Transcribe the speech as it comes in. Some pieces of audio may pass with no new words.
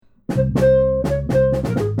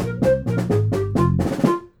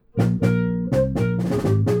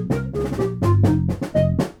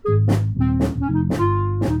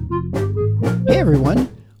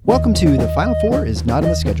everyone. Welcome to The Final Four is Not on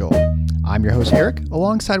the Schedule. I'm your host, Eric,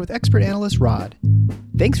 alongside with expert analyst Rod.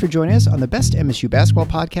 Thanks for joining us on the best MSU basketball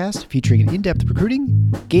podcast featuring an in-depth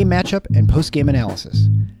recruiting, game matchup, and post-game analysis.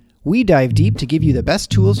 We dive deep to give you the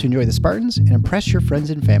best tools to enjoy the Spartans and impress your friends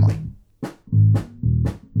and family.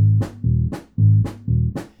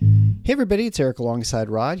 Hey everybody, it's Eric alongside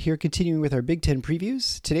Rod here continuing with our Big Ten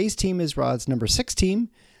previews. Today's team is Rod's number 6 team,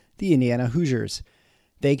 the Indiana Hoosiers.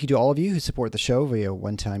 Thank you to all of you who support the show via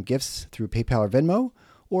one-time gifts through PayPal or Venmo,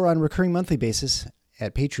 or on a recurring monthly basis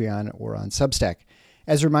at Patreon or on Substack.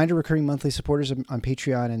 As a reminder, recurring monthly supporters on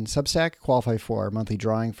Patreon and Substack qualify for our monthly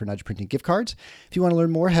drawing for Nudge Printing gift cards. If you want to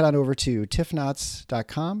learn more, head on over to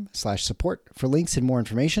tiffknots.com/support for links and more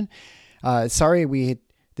information. Sorry,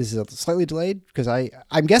 this is slightly delayed because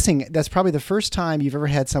I'm guessing that's probably the first time you've ever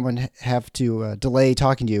had someone have to delay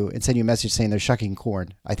talking to you and send you a message saying they're shucking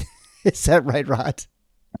corn. Is that right, Rod?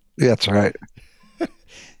 Yeah, that's right.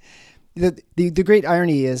 The great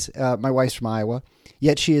irony is my wife's from Iowa,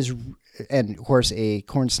 yet she is, and of course, a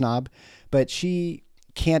corn snob, but she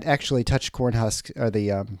can't actually touch corn husk or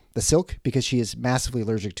the silk because she is massively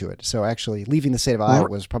allergic to it. So actually leaving the state of Iowa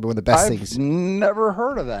was probably one of the best things. I've never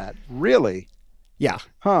heard of that. Really? Yeah.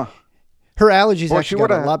 Huh. Her allergies actually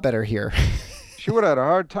got a lot better here. She would have had a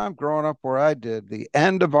hard time growing up where I did. The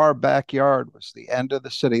end of our backyard was the end of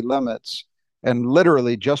the city limits. And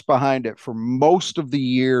literally just behind it for most of the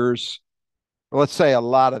years, let's say a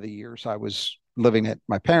lot of the years I was living at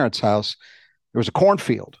my parents' house, there was a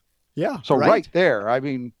cornfield. Yeah. So right there, I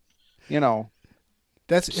mean,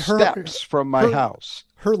 that's steps from my house.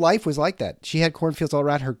 Her life was like that. She had cornfields all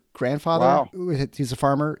around. Her grandfather, he's a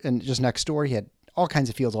farmer, and just next door, he had all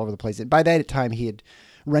kinds of fields all over the place. And by that time, he had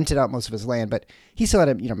rented out most of his land, but he still had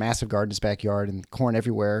a massive garden in his backyard and corn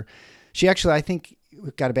everywhere. She actually, I think,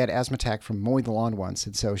 got a bad asthma attack from mowing the lawn once,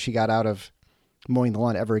 and so she got out of mowing the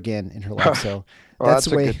lawn ever again in her life. So that's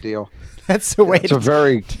a good deal. That's the way.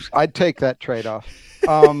 I'd take that trade-off.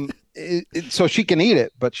 So she can eat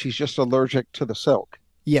it, but she's just allergic to the silk.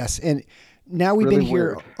 Yes, and now we've been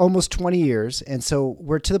here almost 20 years, and so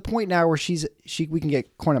we're to the point now where we can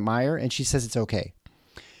get corn at Meijer, and she says it's okay.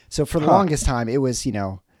 So for the longest time, it was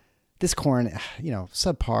this corn,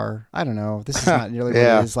 subpar. I don't know. This is not nearly what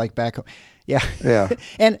it is like back home. Yeah. Yeah.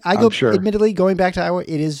 And admittedly, going back to Iowa,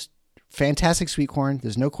 it is fantastic sweet corn.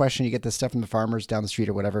 There's no question. You get this stuff from the farmers down the street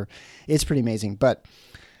or whatever. It's pretty amazing, but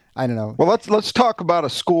I don't know. Well, let's talk about a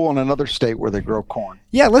school in another state where they grow corn.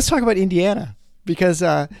 Yeah. Let's talk about Indiana because,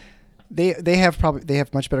 they have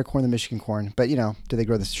much better corn than Michigan corn, but do they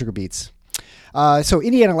grow the sugar beets? So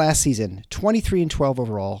Indiana last season, 23-12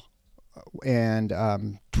 overall and,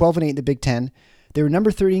 12-8 in the Big Ten. They were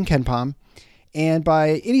number 30 in KenPom. And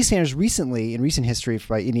by any standards recently, in recent history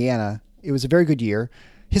by Indiana, it was a very good year.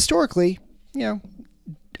 Historically,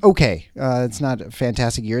 okay. It's not a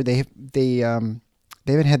fantastic year. They haven't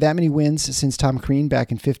had that many wins since Tom Crean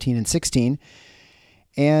back in 15 and 16.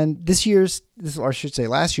 And last year's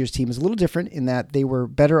team is a little different in that they were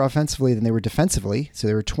better offensively than they were defensively. So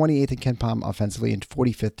they were 28th in KenPom offensively and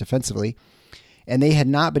 45th defensively. And they had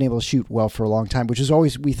not been able to shoot well for a long time, which is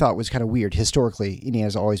always we thought was kind of weird. Historically,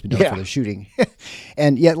 Indiana's always been known for their shooting,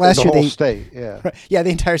 and yet last year the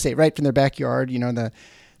entire state, right from their backyard,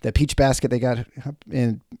 the peach basket they got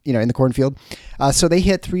in the cornfield. So they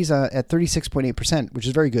hit threes at 36.8%, which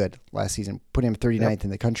is very good last season, putting them 39th in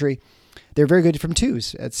the country. They're very good from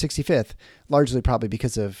twos at 65th, largely probably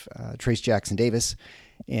because of Trace Jackson Davis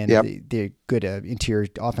and the good interior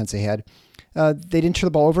offense they had. They didn't turn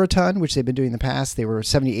the ball over a ton, which they've been doing in the past. They were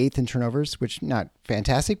 78th in turnovers, which not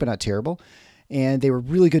fantastic, but not terrible. And they were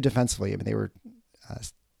really good defensively. I mean, they were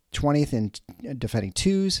 20th in defending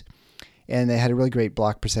twos, and they had a really great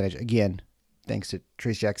block percentage, again, thanks to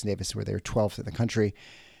Trace Jackson Davis, where they were 12th in the country.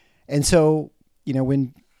 And so,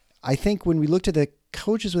 when we looked at the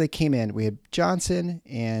coaches when they came in, we had Johnson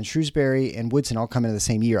and Shrewsbury and Woodson all come into the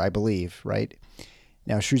same year, I believe, right?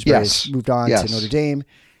 Now, Shrewsbury has moved on to Notre Dame.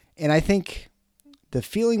 And I think the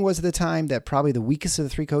feeling was at the time that probably the weakest of the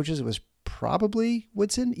three coaches was probably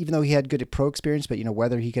Woodson, even though he had good pro experience, but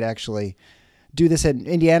whether he could actually do this in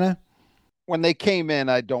Indiana. When they came in,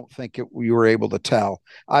 I don't think we were able to tell.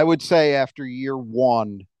 I would say after year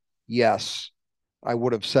one, yes, I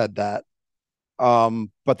would have said that.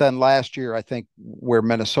 But then last year, I think where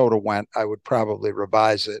Minnesota went, I would probably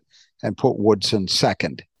revise it and put Woodson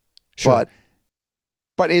second. Sure.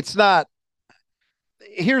 But it's not.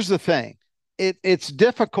 Here's the thing. It's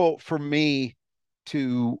difficult for me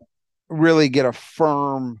to really get a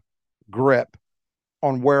firm grip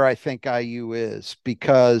on where I think IU is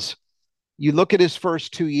because you look at his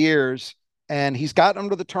first 2 years and he's gotten them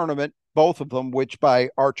to the tournament both of them, which by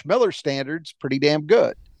Arch Miller standards, pretty damn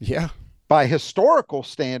good. Yeah. By historical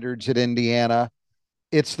standards at Indiana,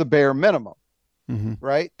 it's the bare minimum, Mm-hmm.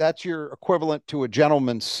 right? That's your equivalent to a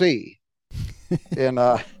gentleman's C. In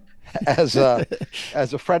as a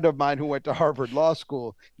as a friend of mine who went to Harvard Law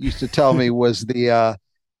School used to tell me was the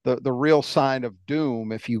real sign of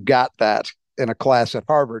doom if you got that in a class at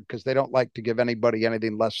Harvard, because they don't like to give anybody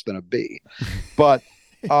anything less than a B. But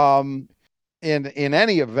um, in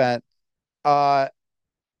any event, uh,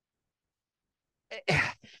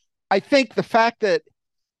 I think the fact that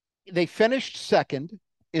they finished second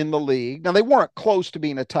in the league. Now they weren't close to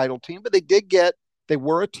being a title team, but they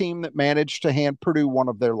were a team that managed to hand Purdue one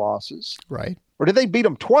of their losses. Right. Or did they beat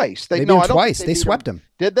them twice? They beat no, them I don't twice. think They swept them.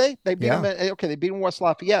 Did they? They beat Yeah. them. Okay, they beat them in West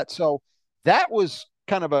Lafayette. So that was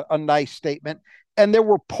kind of a nice statement. And there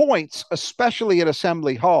were points, especially at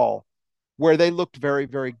Assembly Hall, where they looked very,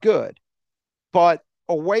 very good. But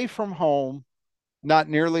away from home, not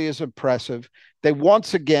nearly as impressive. They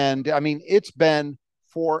once again, I mean, it's been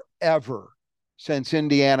forever since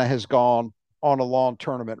Indiana has gone on a long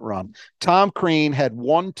tournament run. Tom Crean had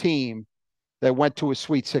one team that went to a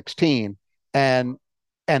Sweet 16, and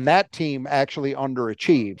that team actually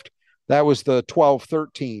underachieved. That was the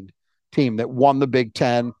 12-13 team that won the Big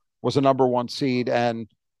Ten, was a number one seed, and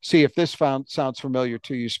see if this sounds familiar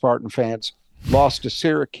to you, Spartan fans, lost to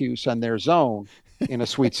Syracuse and their zone in a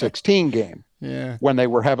Sweet 16 game. Yeah. When they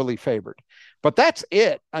were heavily favored. But that's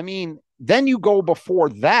it. I mean, then you go before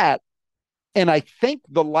that, and I think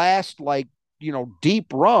the last deep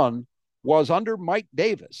run was under Mike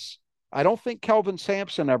Davis. I don't think Kelvin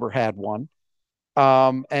Sampson ever had one.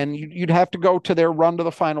 And you'd have to go to their run to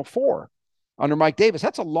the Final Four under Mike Davis.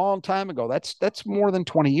 That's a long time ago. That's more than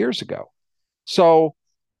 20 years ago. So,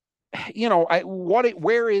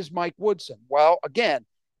 where is Mike Woodson? Well, again,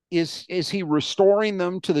 is he restoring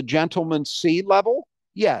them to the gentleman's C level?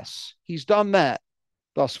 Yes, he's done that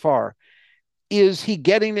thus far. Is he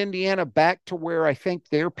getting Indiana back to where I think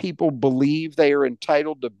their people believe they are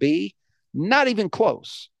entitled to be? Not even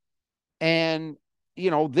close. And,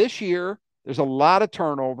 this year, there's a lot of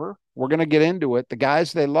turnover. We're going to get into it. The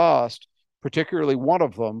guys they lost, particularly one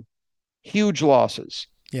of them, huge losses.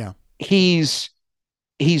 Yeah. He's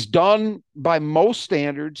done, by most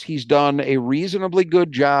standards, he's done a reasonably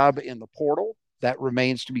good job in the portal. That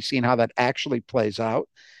remains to be seen how that actually plays out.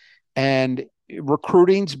 And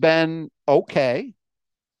recruiting's been okay,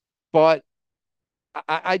 but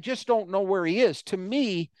I just don't know where he is. To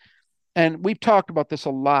me, and we've talked about this a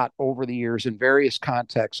lot over the years in various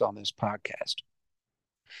contexts on this podcast,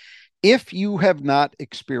 if you have not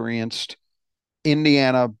experienced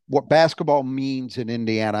Indiana, what basketball means in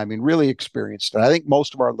Indiana, I mean, really experienced it. I think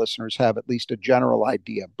most of our listeners have at least a general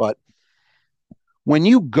idea. But when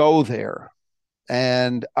you go there,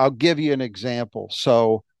 and I'll give you an example.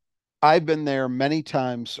 So I've been there many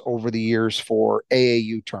times over the years for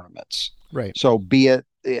AAU tournaments. Right. So be it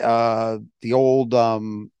the old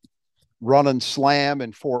Run and Slam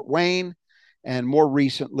in Fort Wayne, and more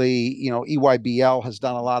recently, EYBL has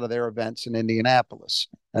done a lot of their events in Indianapolis.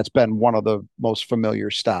 That's been one of the most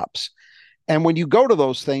familiar stops. And when you go to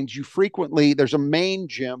those things, there's a main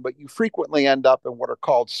gym, but you frequently end up in what are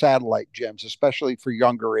called satellite gyms, especially for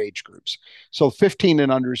younger age groups. So 15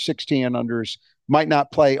 and unders, 16 and unders might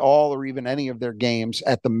not play all or even any of their games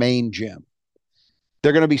at the main gym.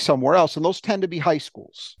 They're going to be somewhere else. And those tend to be high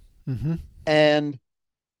schools. Mm-hmm. And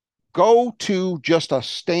go to just a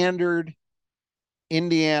standard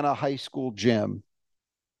Indiana high school gym,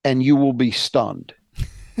 and you will be stunned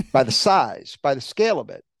by the size, by the scale of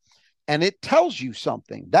it. And it tells you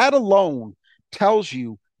something. That alone tells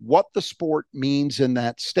you what the sport means in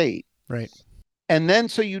that state. Right. And then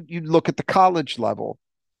so you look at the college level.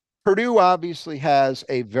 Purdue obviously has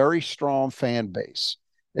a very strong fan base.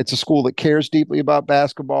 It's a school that cares deeply about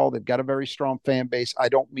basketball. They've got a very strong fan base. I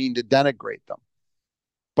don't mean to denigrate them.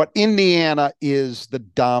 But Indiana is the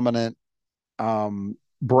dominant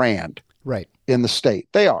brand right in the state.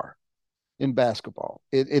 They are in basketball.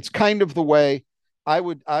 It's kind of the way I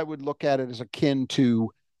would look at it as akin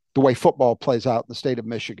to the way football plays out in the state of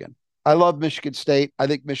Michigan. I love Michigan State. I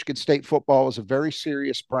think Michigan State football is a very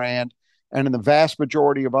serious brand. And in the vast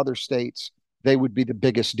majority of other states, they would be the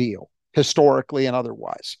biggest deal, historically and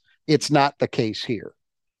otherwise. It's not the case here.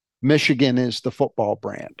 Michigan is the football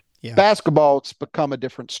brand. Yeah. Basketball, it's become a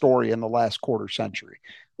different story in the last quarter century,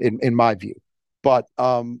 in my view. But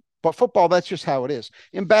football, that's just how it is.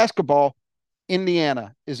 In basketball,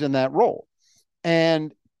 Indiana is in that role.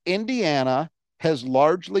 And Indiana has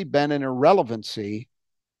largely been an irrelevancy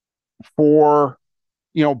for,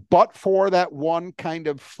 but for that one kind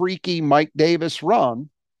of freaky Mike Davis run,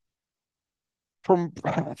 from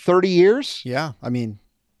 30 years. Yeah, I mean,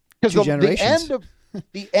 Because two the generations.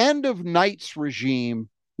 end of Knight's regime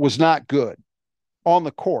was not good on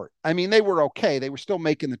the court. I mean, they were okay. They were still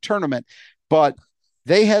making the tournament, but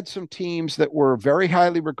they had some teams that were very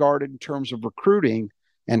highly regarded in terms of recruiting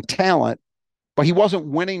and talent, but he wasn't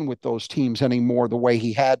winning with those teams anymore the way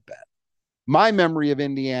he had been. My memory of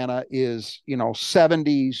Indiana is,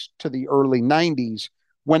 70s to the early 90s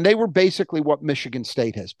when they were basically what Michigan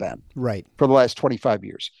State has been Right. for the last 25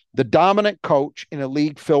 years. The dominant coach in a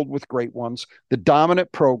league filled with great ones, the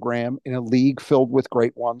dominant program in a league filled with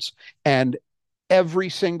great ones. And every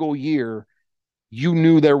single year, you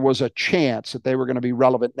knew there was a chance that they were going to be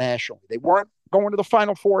relevant nationally. They weren't going to the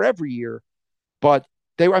Final Four every year, but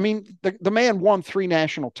the man won 3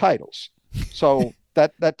 national titles. So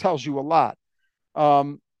that tells you a lot.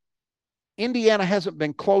 Indiana hasn't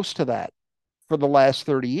been close to that for the last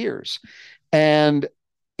 30 years. And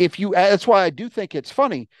that's why I do think it's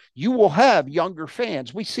funny. You will have younger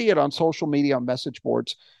fans. We see it on social media, on message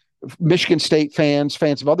boards, Michigan State fans,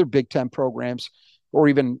 fans of other Big Ten programs, or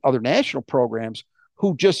even other national programs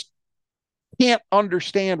who just can't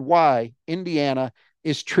understand why Indiana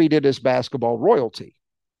is treated as basketball royalty.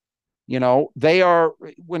 They are,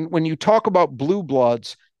 when you talk about blue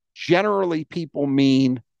bloods, generally people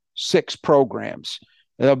mean 6 programs.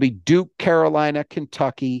 There'll be Duke, Carolina,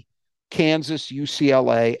 Kentucky, Kansas,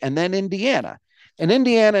 UCLA, and then Indiana. And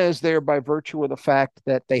Indiana is there by virtue of the fact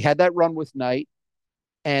that they had that run with Knight,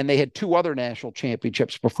 and they had 2 other national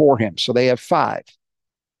championships before him. So they have 5.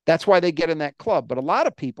 That's why they get in that club. But a lot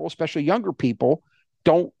of people, especially younger people,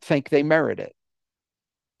 don't think they merit it.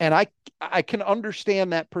 And I can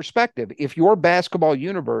understand that perspective. If your basketball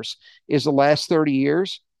universe is the last 30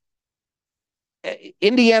 years,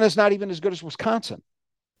 Indiana's not even as good as Wisconsin.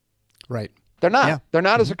 Right. They're not. Yeah. They're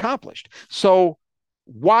not as accomplished. So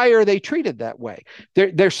why are they treated that way?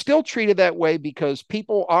 They're still treated that way because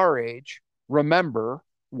people our age remember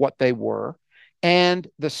what they were, and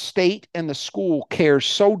the state and the school cares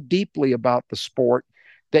so deeply about the sport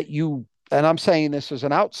that and I'm saying this as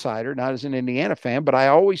an outsider, not as an Indiana fan, but I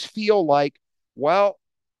always feel like, well,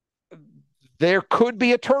 there could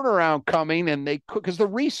be a turnaround coming, and they could, because the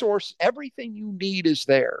resource, everything you need is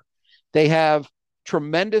there. They have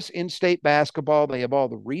tremendous in-state basketball. They have all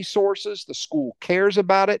the resources. The school cares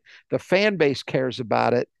about it. The fan base cares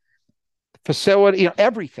about it. Facility,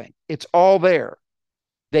 everything. It's all there.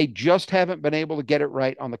 They just haven't been able to get it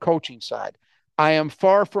right on the coaching side. I am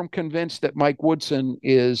far from convinced that Mike Woodson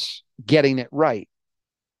is getting it right.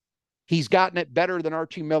 He's gotten it better than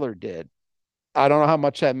Archie Miller did. I don't know how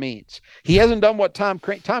much that means. He hasn't done what Tom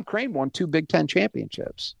Crane won 2 Big Ten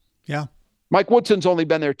championships. Yeah. Mike Woodson's only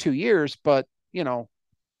been there 2 years, but 0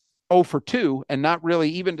 for 2, and not really,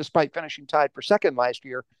 even despite finishing tied for second last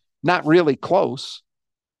year, not really close.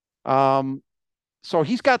 So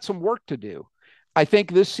he's got some work to do. I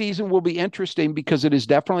think this season will be interesting because it is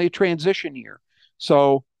definitely a transition year.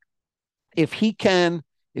 So if he can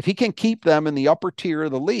keep them in the upper tier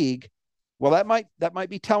of the league, well, that might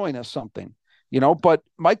be telling us something, but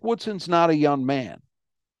Mike Woodson's not a young man.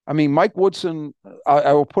 I mean, Mike Woodson,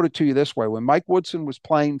 I will put it to you this way. When Mike Woodson was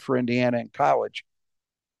playing for Indiana in college,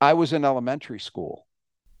 I was in elementary school.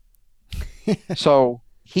 So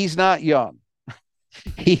he's not young.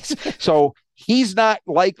 He's not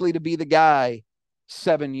likely to be the guy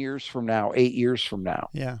 7 years from now, 8 years from now.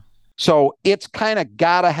 Yeah. So it's kind of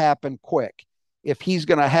got to happen quick if he's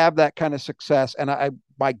going to have that kind of success. And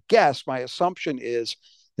my assumption is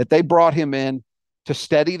that they brought him in to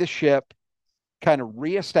steady the ship, kind of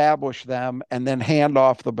reestablish them, and then hand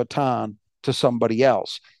off the baton to somebody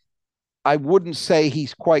else. I wouldn't say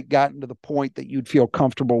he's quite gotten to the point that you'd feel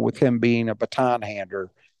comfortable with him being a baton hander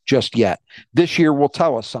just yet. This year will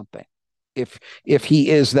tell us something. If he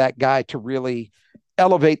is that guy to really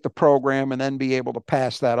elevate the program and then be able to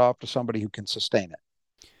pass that off to somebody who can sustain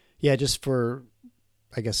it. Yeah, just for,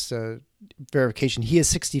 I guess, verification, he is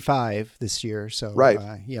 65 this year. So, right.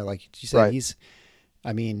 Like you said, right.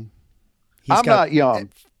 I'm not young,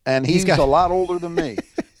 and he's a lot older than me.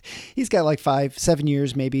 He's got like 5-7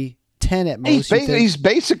 years, maybe 10 at most. He's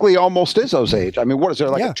basically almost Izzo's age. I mean, what is there,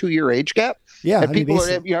 like a 2-year age gap? Yeah. And people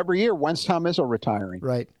are every year, when's Tom Izzo retiring?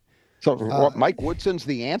 Right. So what, Mike Woodson's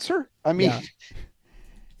the answer? I mean... Yeah.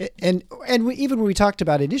 And even when we talked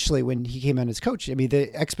about initially when he came in as coach, I mean,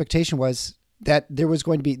 the expectation was that there was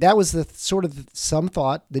going to be, that was the sort of, some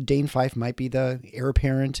thought that Dane Fife might be the heir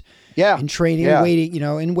apparent in training and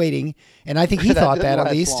waiting, And I think he thought that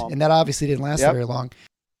at least, long. And that obviously didn't last very long.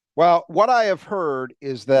 Well, what I have heard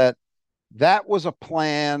is that was a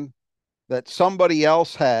plan that somebody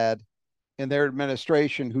else had in their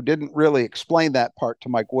administration who didn't really explain that part to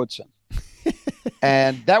Mike Woodson.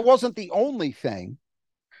 And that wasn't the only thing.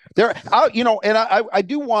 There, and I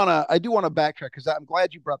do want to backtrack because I'm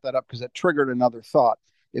glad you brought that up because it triggered another thought.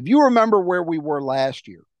 If you remember where we were last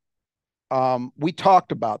year, we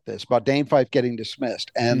talked about this, about Dane Fife getting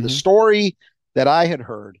dismissed. And the story that I had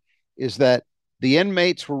heard is that the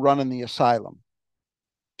inmates were running the asylum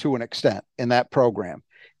to an extent in that program.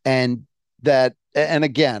 And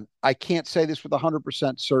again, I can't say this with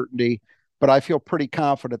 100% certainty, but I feel pretty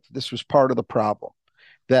confident that this was part of the problem,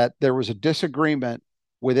 that there was a disagreement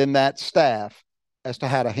within that staff as to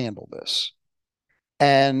how to handle this.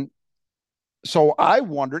 And so I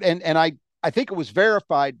wondered, and I think it was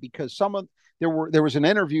verified because there was an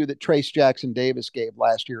interview that Trace Jackson Davis gave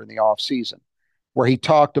last year in the off season where he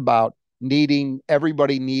talked about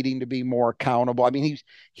everybody needing to be more accountable. I mean,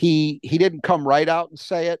 he didn't come right out and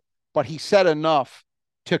say it, but he said enough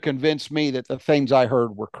to convince me that the things I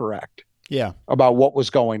heard were correct. Yeah. About what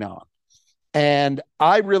was going on. And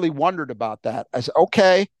I really wondered about that. I said,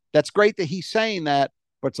 okay, that's great that he's saying that,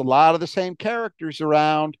 but it's a lot of the same characters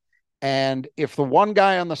around. And if the one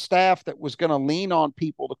guy on the staff that was going to lean on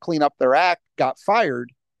people to clean up their act got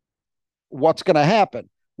fired, what's going to happen?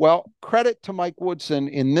 Well, credit to Mike Woodson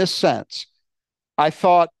in this sense. I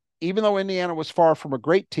thought, even though Indiana was far from a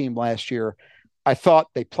great team last year, I thought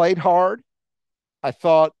they played hard. I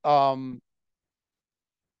thought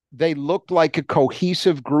they looked like a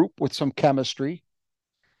cohesive group with some chemistry.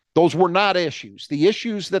 Those were not issues. The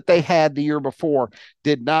issues that they had the year before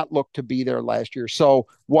did not look to be there last year. So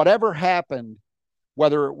whatever happened,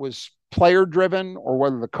 whether it was player driven or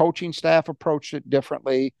whether the coaching staff approached it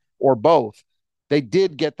differently or both, they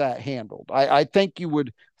did get that handled. I think you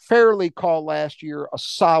would fairly call last year a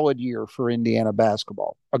solid year for Indiana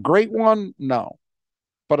basketball. A great one? No,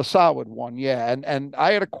 but a solid one. Yeah. And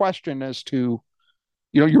I had a question as to,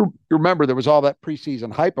 you remember there was all that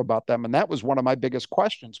preseason hype about them. And that was one of my biggest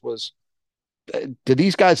questions was, do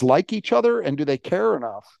these guys like each other and do they care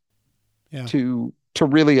enough to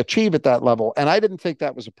really achieve at that level? And I didn't think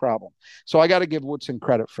that was a problem. So I got to give Woodson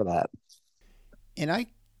credit for that. And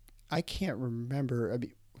I can't remember.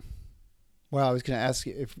 I was going to ask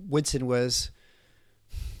you if Woodson was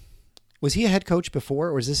he a head coach before,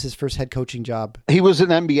 or was this his first head coaching job? He was an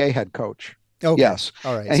NBA head coach. Okay. Yes.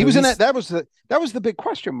 All right. And he was in it. That was the big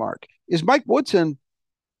question mark is Mike Woodson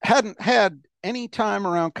hadn't had any time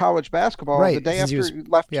around college basketball the day after he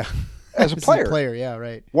left as a player. Yeah.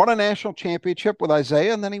 Right. Won a national championship with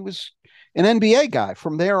Isaiah. And then he was an NBA guy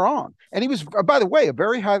from there on. And he was, by the way, a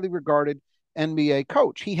very highly regarded NBA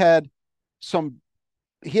coach. He had some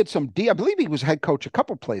I believe he was head coach a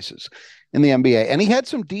couple places in the NBA, and he had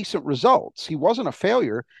some decent results. He wasn't a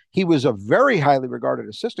failure. He was a very highly regarded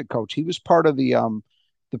assistant coach. He was part of the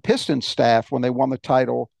Pistons staff when they won the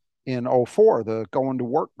title in 2004, the going to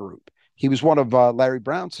work group. He was one of Larry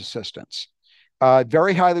Brown's assistants.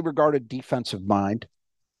 Very highly regarded defensive mind.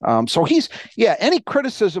 So any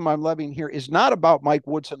criticism I'm levying here is not about Mike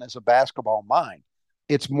Woodson as a basketball mind.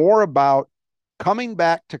 It's more about coming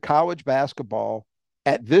back to college basketball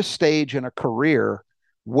at this stage in a career.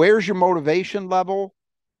 Where's your motivation level?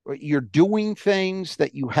 You're doing things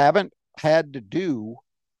that you haven't had to do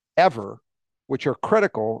ever, which are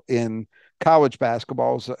critical in college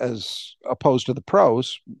basketball as opposed to the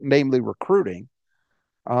pros, namely recruiting.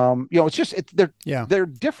 It's just they're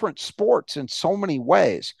different sports in so many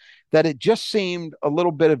ways that it just seemed a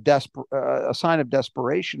little bit of a sign of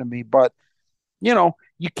desperation to me. But you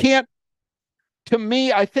can't. To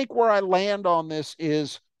me, I think where I land on this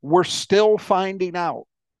is we're still finding out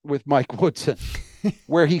with Mike Woodson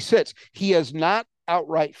where he sits. He has not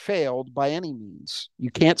outright failed by any means. You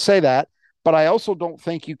can't say that. But I also don't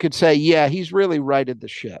think you could say, he's really righted the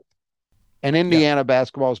ship. And Indiana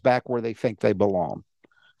basketball is back where they think they belong.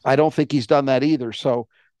 I don't think he's done that either. So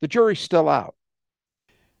the jury's still out.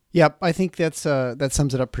 Yep, I think that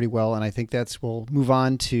sums it up pretty well, and I think we'll move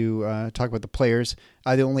on to talk about the players.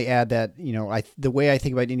 I'd only add that the way I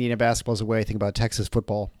think about Indiana basketball is the way I think about Texas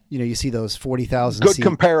football. You see those 40,000 good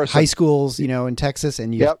comparison high schools, in Texas,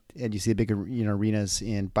 and you see the big arenas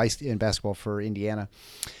in basketball for Indiana.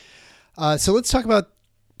 So let's talk about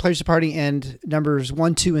players departing, and numbers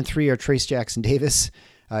 1, 2, and 3 are Trace Jackson Davis.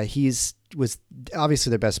 Was obviously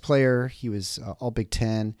their best player. He was all Big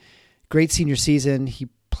Ten. Great senior season.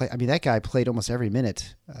 That guy played almost every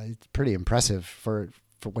minute. It's pretty impressive for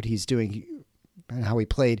what he's doing and how he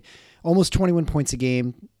played. Almost 21 points a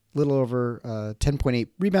game, little over 10.8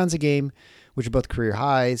 rebounds a game, which are both career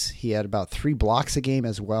highs. He had about 3 blocks a game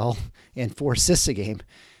as well and 4 assists a game,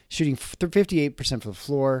 shooting 58% from the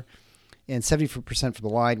floor. and 70% from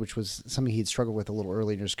the line, which was something he'd struggled with a little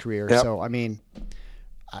early in his career. Yep. So, I mean,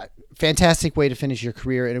 fantastic way to finish your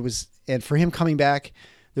career. And for him coming back,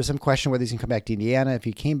 there's some question whether he's going to come back to Indiana. If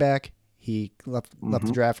he came back, he left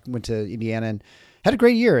the draft, went to Indiana, and had a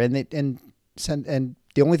great year. And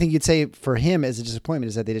the only thing you'd say for him as a disappointment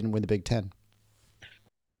is that they didn't win the Big Ten.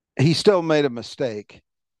 He still made a mistake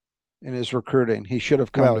in his recruiting. He should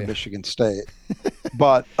have come to Michigan State.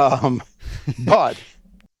 But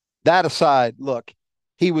that aside, look,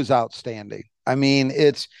 he was outstanding. I mean,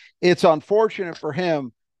 it's unfortunate for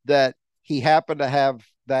him that he happened to have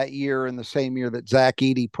that year in the same year that Zach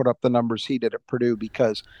Edey put up the numbers he did at Purdue,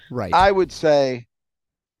 because I would say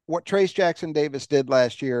what Trace Jackson Davis did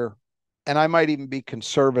last year, and I might even be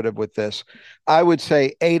conservative with this, I would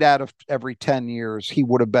say 8 out of every 10 years he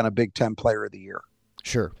would have been a Big Ten Player of the Year.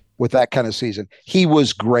 Sure. With that kind of season. He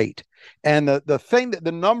was great. And the thing that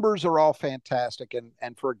the numbers are all fantastic.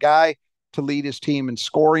 And for a guy to lead his team in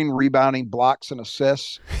scoring, rebounding, blocks, and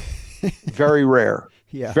assists, very rare.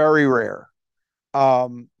 Yeah. Very rare.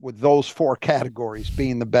 With those 4 categories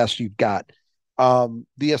being the best you've got.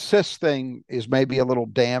 The assist thing is maybe a little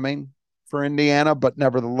damning for Indiana, but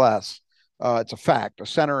nevertheless, it's a fact. A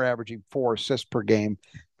center averaging 4 assists per game,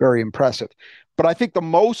 very impressive. But I think the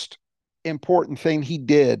most important thing he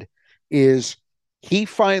did is he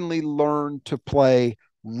finally learned to play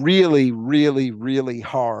really, really, really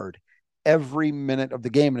hard every minute of the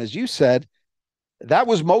game. And as you said, that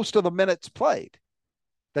was most of the minutes played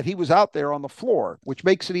that he was out there on the floor, which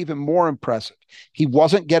makes it even more impressive. He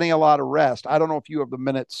wasn't getting a lot of rest. I don't know if you have the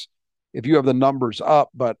minutes, if you have the numbers up,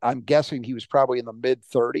 but I'm guessing he was probably in the mid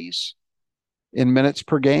 30s in minutes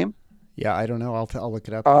per game. Yeah, I don't know. I'll look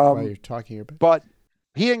it up while you're talking here. But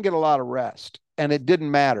he didn't get a lot of rest, and it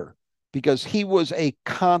didn't matter because he was a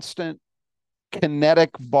constant kinetic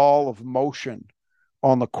ball of motion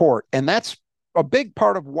on the court. And that's a big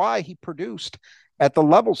part of why he produced at the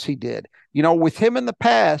levels he did. You know, with him in the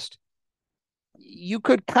past, you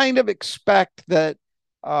could kind of expect that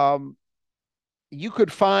you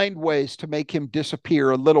could find ways to make him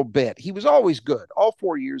disappear a little bit. He was always good. All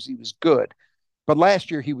 4 years he was good. But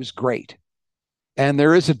last year he was great. And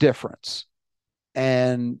there is a difference.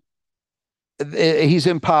 And he's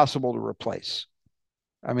impossible to replace.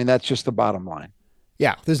 I mean, that's just the bottom line.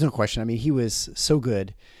 Yeah, there's no question. I mean, he was so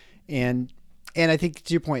good. And I think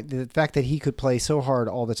to your point, the fact that he could play so hard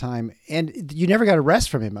all the time, and you never got a rest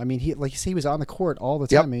from him. I mean, he, like you say, he was on the court all the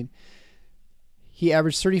time. Yep. I mean, he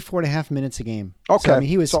averaged 34.5 minutes a game. Okay. So, I mean,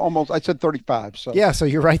 he was so almost, I said 35. So yeah, so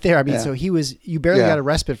you're right there. I mean, so you barely got a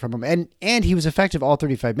respite from him, and he was effective all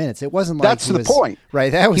 35 minutes. It wasn't like that's the point,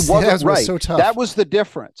 right? That was so tough. That was the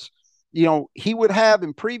difference. You know, he would have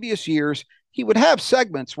in previous years, he would have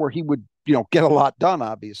segments where he would, get a lot done,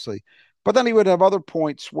 obviously, but then he would have other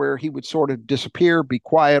points where he would sort of disappear, be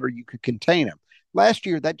quiet, or you could contain him. Last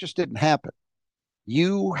year, that just didn't happen.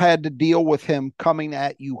 You had to deal with him coming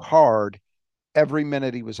at you hard every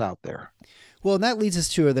minute he was out there. Well, and that leads us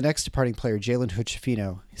to the next departing player, Jalen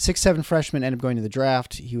Hood-Schifino. 6'7" freshman, ended up going to the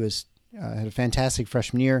draft. He was had a fantastic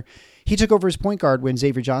freshman year. He took over as point guard when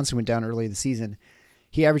Xavier Johnson went down early in the season.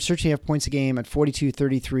 He averaged 13.5 points a game at 42,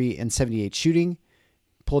 33, and 78 shooting.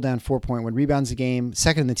 Pulled down 4.1 rebounds a game.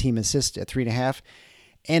 Second in the team assist at 3.5.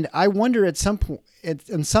 And I wonder at some point,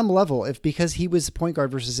 on some level, if because he was the point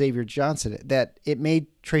guard versus Xavier Johnson, that it made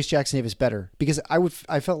Trace Jackson Davis better. Because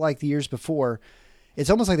I felt like the years before, it's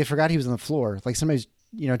almost like they forgot he was on the floor. Like sometimes,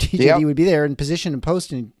 TJD would be there in position and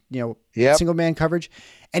post and, single man coverage,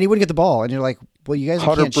 and he wouldn't get the ball. And you're like, well, you guys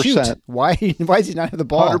can't shoot. Why does he not have the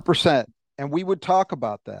ball? 100%. And we would talk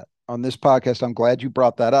about that on this podcast. I'm glad you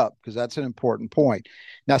brought that up because that's an important point.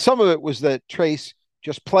 Now, some of it was that Trace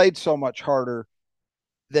just played so much harder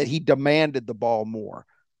that he demanded the ball more.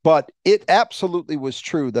 But it absolutely was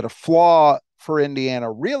true that a flaw for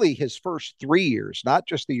Indiana, really his first 3 years, not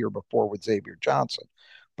just the year before with Xavier Johnson,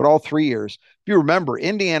 but all 3 years. If you remember,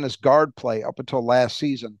 Indiana's guard play up until last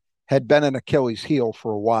season had been an Achilles heel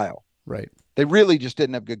for a while. Right. They really just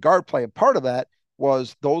didn't have good guard play. And part of that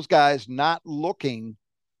was those guys not looking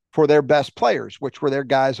for their best players, which were their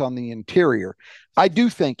guys on the interior. I do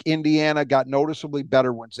think Indiana got noticeably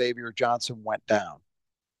better when Xavier Johnson went down.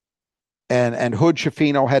 And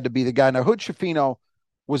Hood-Schifino had to be the guy. Now, Hood-Schifino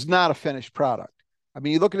was not a finished product. I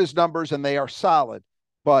mean, you look at his numbers and they are solid,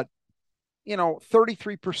 but,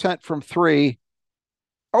 33% from three,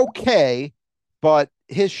 okay, but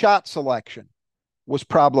his shot selection was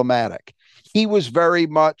problematic. He was very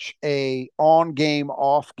much a on game,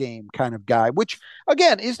 off game kind of guy, which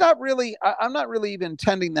again is not really, I'm not really even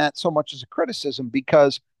intending that so much as a criticism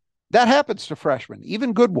because That happens to freshmen,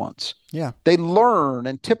 even good ones. Yeah. They learn,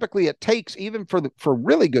 and typically it takes, even for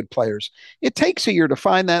really good players, it takes a year to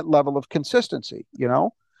find that level of consistency,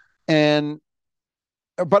 And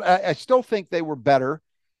but I still think they were better.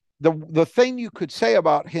 The thing you could say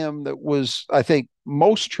about him that was, I think,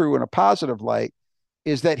 most true in a positive light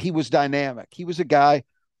is that he was dynamic. He was a guy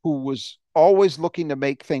who was always looking to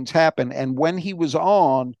make things happen. And when he was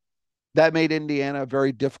on, that made Indiana a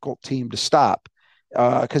very difficult team to stop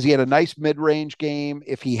because he had a nice mid-range game.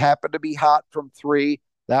 If he happened to be hot from three,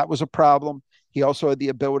 that was a problem. He also had the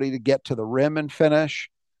ability to get to the rim and finish.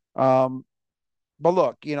 But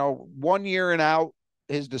look, 1 year and out,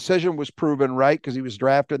 his decision was proven right because he was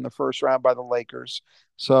drafted in the first round by the Lakers.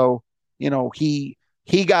 So,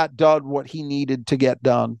 he got done what he needed to get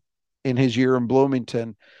done in his year in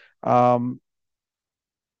Bloomington.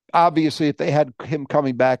 Obviously, if they had him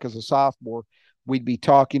coming back as a sophomore, we'd be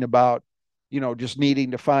talking about, just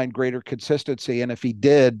needing to find greater consistency. And if he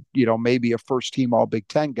did, maybe a first team All Big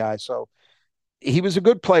Ten guy. So he was a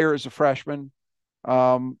good player as a freshman.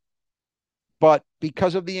 But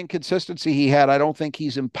because of the inconsistency he had, I don't think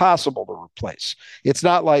he's impossible to replace. It's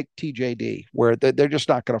not like TJD, where they're just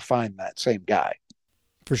not going to find that same guy.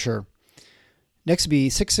 For sure. Next would be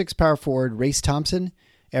 6'6" power forward Race Thompson,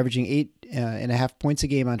 averaging 8.5 points a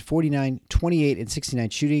game on 49, 28, and 69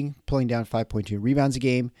 shooting, pulling down 5.2 rebounds a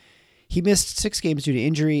game. He missed 6 games due to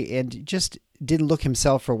injury and just didn't look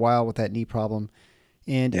himself for a while with that knee problem.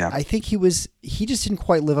 And yeah. I think he just didn't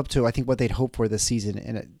quite live up to, I think, what they'd hoped for this season.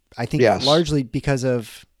 And I think largely because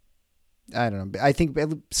of, I don't know, I think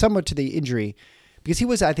somewhat to the injury, because he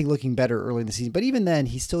was, I think, looking better early in the season. But even then,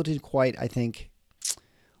 he still didn't quite, I think,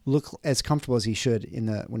 look as comfortable as he should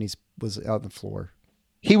when he was out on the floor.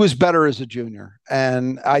 He was better as a junior.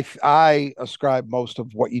 And I ascribe most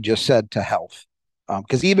of what you just said to health.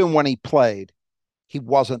 Because even when he played, he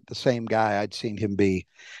wasn't the same guy I'd seen him be.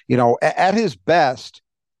 At his best,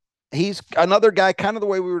 he's another guy, kind of the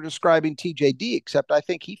way we were describing TJD, except I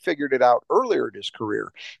think he figured it out earlier in his career.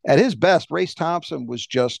 At his best, Race Thompson was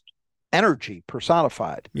just energy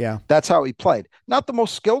personified. Yeah. That's how he played. Not the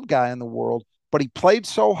most skilled guy in the world, but he played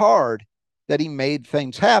so hard that he made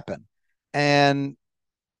things happen. And,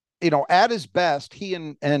 at his best, he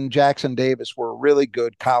and Jackson Davis were a really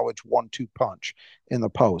good college 1-2 punch in the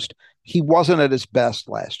post. He wasn't at his best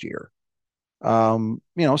last year.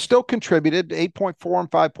 Still contributed. 8.4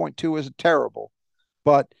 and 5.2 isn't terrible,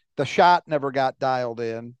 but the shot never got dialed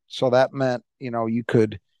in. So that meant, you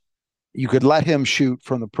could let him shoot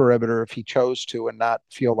from the perimeter if he chose to and not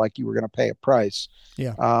feel like you were going to pay a price.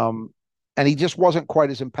 Yeah. And he just wasn't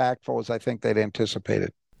quite as impactful as I think they'd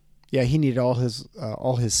anticipated. Yeah, he needed all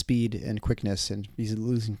his speed and quickness, and he's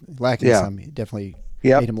lacking some. He definitely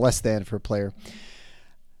made him less than for a player.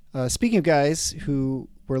 Speaking of guys who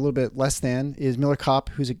were a little bit less than, is Miller Kopp,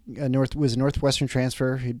 who's was a Northwestern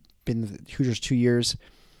transfer. He'd been in the Hoosiers 2 years.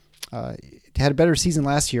 Had a better season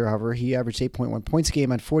last year, however. He averaged 8.1 points a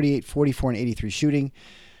game on 48, 44, and 83 shooting.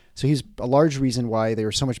 So he's a large reason why they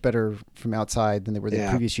were so much better from outside than they were the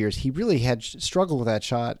previous years. He really had struggled with that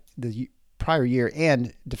shot the prior year,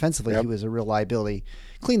 and defensively he was a real liability.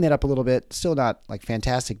 Cleaned that up a little bit. Still not like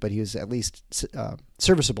fantastic, but he was at least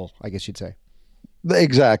serviceable, I guess you'd say.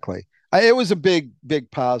 Exactly. It was a big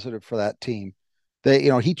positive for that team.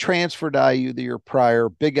 He transferred to IU the year prior,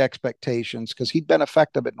 big expectations because he'd been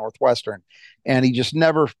effective at Northwestern, and he just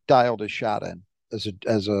never dialed his shot in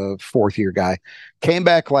as a fourth year guy. Came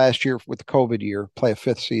back last year with the COVID year, play a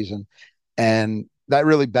fifth season, and that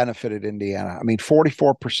really benefited Indiana. I mean,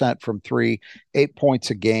 44% from three, 8 points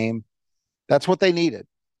a game. That's what they needed.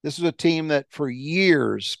 This is a team that for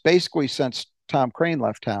years, basically since Tom Crane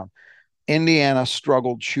left town, Indiana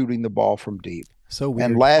struggled shooting the ball from deep. So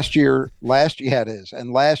weird. And last year it is.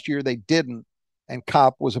 And last year they didn't, and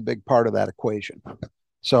Kopp was a big part of that equation.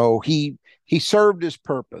 So he served his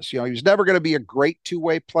purpose. He was never going to be a great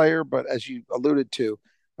two-way player, but as you alluded to,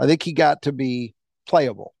 I think he got to be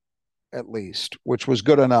playable at least, which was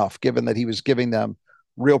good enough given that he was giving them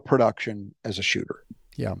real production as a shooter.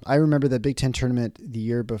 Yeah. I remember the Big Ten tournament the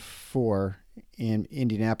year before in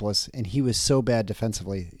Indianapolis, and he was so bad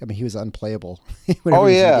defensively. I mean, he was unplayable. He was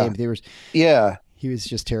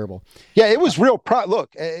just terrible. Yeah, it was real.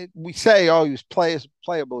 Look, we say, he was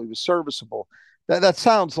playable. He was serviceable. That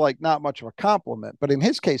sounds like not much of a compliment, but in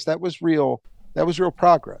his case, that was real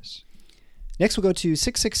progress. Next, we'll go to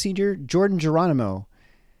 6'6" senior Jordan Geronimo.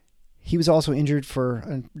 He was also injured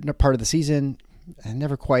for a part of the season and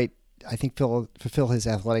never quite, I think, fulfill his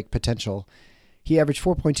athletic potential. He averaged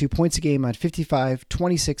 4.2 points a game on 55,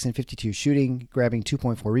 26, and 52 shooting, grabbing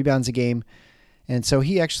 2.4 rebounds a game. And so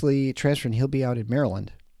he actually transferred, and he'll be out in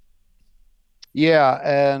Maryland. Yeah,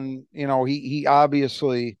 and he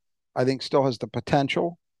obviously, I think, still has the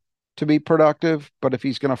potential to be productive, but if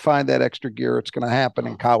he's going to find that extra gear, it's going to happen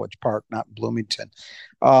in College Park, not Bloomington.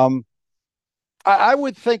 Um, I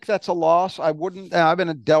would think that's a loss. I wouldn't. I've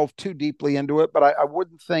been delved too deeply into it, but I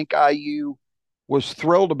wouldn't think IU was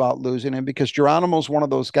thrilled about losing him because Geronimo's one of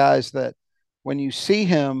those guys that when you see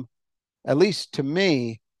him, at least to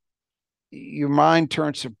me, your mind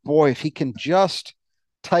turns to, boy, if he can just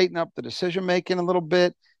tighten up the decision making a little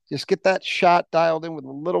bit, just get that shot dialed in with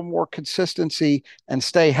a little more consistency and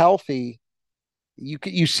stay healthy.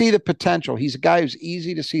 You see the potential. He's a guy who's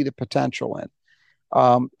easy to see the potential in.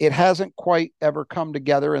 It hasn't quite ever come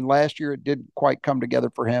together, and last year it didn't quite come together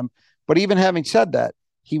for him. But even having said that,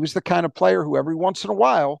 he was the kind of player who every once in a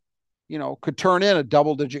while, could turn in a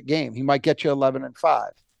double-digit game. He might get you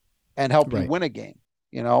 11-5 and help you Right. win a game.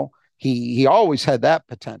 He always had that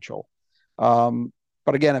potential.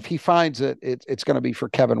 But again, if he finds it's going to be for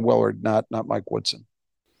Kevin Willard, not Mike Woodson.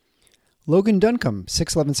 Logan Duncombe,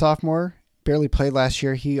 6'11 sophomore, barely played last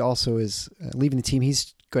year. He also is leaving the team.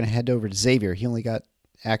 He's going to head over to Xavier. He only got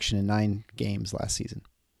action in 9 games last season.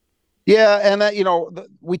 Yeah, and that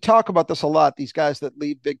we talk about this a lot. These guys that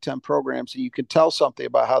leave Big Ten programs, and you can tell something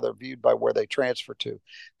about how they're viewed by where they transfer to.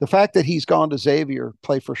 The fact that he's gone to Xavier,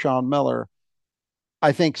 play for Sean Miller,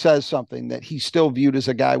 I think says something that he's still viewed as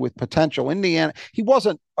a guy with potential. Indiana, he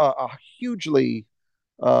wasn't a hugely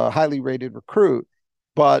highly rated recruit,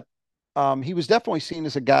 but he was definitely seen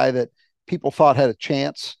as a guy that people thought had a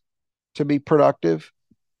chance to be productive.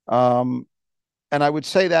 Um, and I would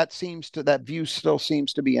say that view still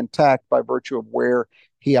seems to be intact by virtue of where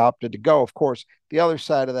he opted to go. Of course, the other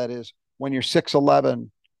side of that is when you're 6'11",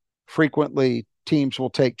 frequently teams will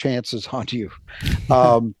take chances on you.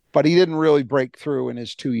 Yeah. But he didn't really break through in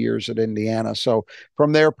his 2 years at Indiana. So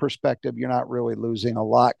from their perspective, you're not really losing a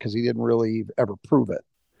lot because he didn't really ever prove it.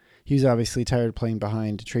 He was obviously tired of playing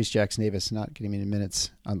behind Trace Jackson Davis, not getting any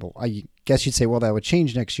minutes. I guess you'd say, well, that would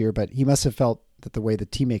change next year, but he must have felt that the way the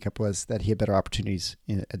team makeup was that he had better opportunities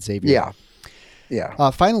at Xavier. Yeah.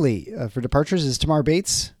 Yeah. Finally, for departures is Tamar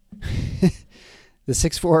Bates. The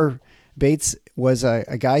 6'4" Bates was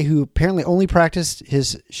a guy who apparently only practiced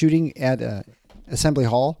his shooting at Assembly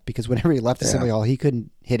Hall because whenever he left Assembly Hall, he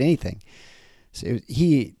couldn't hit anything. So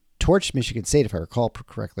he torched Michigan State, if I recall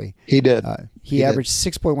correctly. He did. He averaged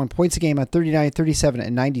 6.1 points a game on 39, 37,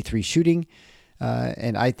 and 93 shooting.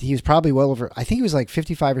 And he was probably well over, I think he was like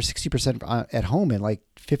 55 or 60% at home and like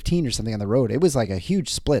 15 or something on the road. It was like a huge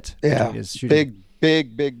split. Yeah.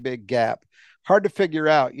 Big gap. Hard to figure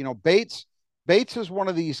out. Bates is one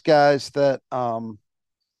of these guys that,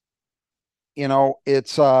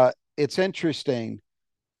 it's interesting.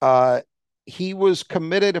 He was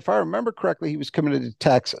committed, if I remember correctly, he was committed to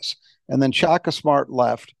Texas, and then Shaka Smart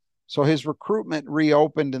left. So his recruitment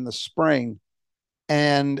reopened in the spring,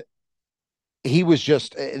 and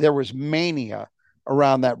there was mania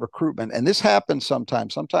around that recruitment. And this happens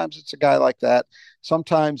sometimes. Sometimes it's a guy like that.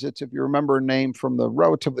 Sometimes it's, if you remember a name from the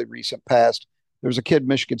relatively recent past, there was a kid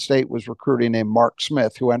Michigan State was recruiting named Mark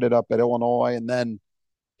Smith who ended up at Illinois, and then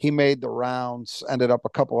he made the rounds, ended up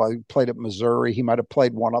he played at Missouri. He might have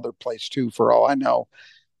played one other place too, for all I know.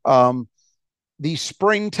 These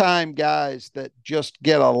springtime guys that just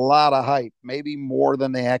get a lot of hype, maybe more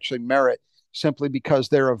than they actually merit, simply because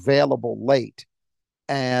they're available late.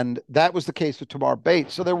 And that was the case with Tamar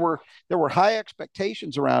Bates. So there were high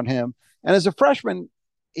expectations around him. And as a freshman,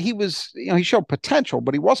 he showed potential,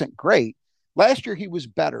 but he wasn't great. Last year he was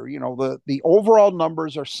better. The overall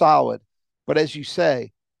numbers are solid, but as you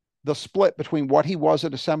say, the split between what he was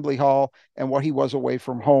at Assembly Hall and what he was away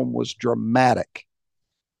from home was dramatic.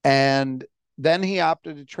 And then he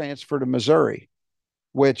opted to transfer to Missouri,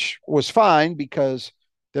 which was fine because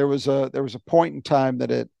there was a point in time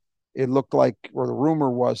that it looked like, or the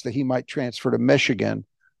rumor was that he might transfer to Michigan.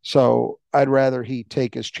 So I'd rather he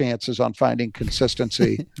take his chances on finding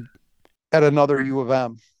consistency at another U of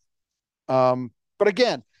M. But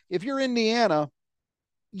again, if you're Indiana,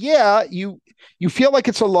 yeah, you feel like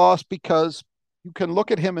it's a loss because you can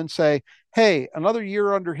look at him and say, hey, another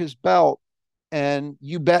year under his belt, and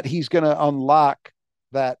you bet he's going to unlock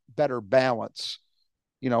that better balance,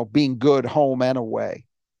 being good home and away,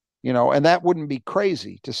 and that wouldn't be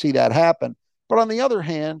crazy to see that happen. But on the other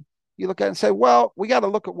hand, you look at it and say, well, we got to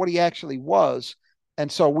look at what he actually was. And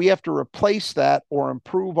so we have to replace that or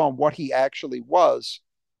improve on what he actually was.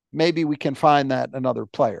 Maybe we can find that in another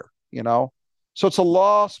player, So it's a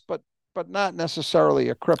loss, but not necessarily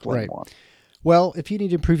a crippling one. Well, if you need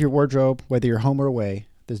to improve your wardrobe, whether you're home or away,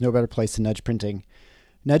 there's no better place than Nudge Printing.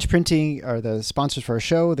 Nudge Printing are the sponsors for our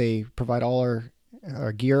show. They provide all our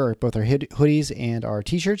our gear, both our hoodies and our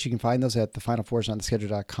t-shirts. You can find those at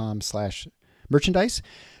thefinalfoursontheschedule.com/merchandise.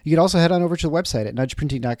 You can also head on over to the website at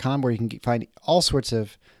nudgeprinting.com, where you can find all sorts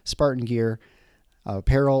of Spartan gear,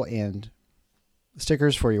 apparel, and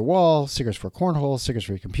stickers for your wall, stickers for cornhole, stickers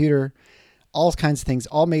for your computer, all kinds of things,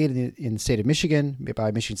 all made in the state of Michigan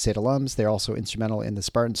by Michigan State alums. They're also instrumental in the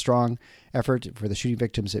Spartan Strong effort for the shooting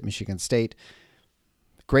victims at Michigan State.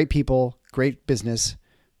 Great people, great business,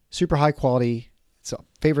 super high quality. It's a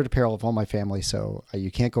favorite apparel of all my family, so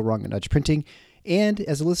you can't go wrong at Nudge Printing. And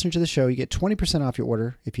as a listener to the show, you get 20% off your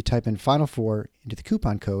order if you type in Final Four into the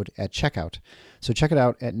coupon code at checkout. So check it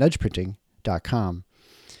out at nudgeprinting.com.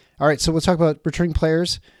 All right, so let's talk about returning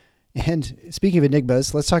players. And speaking of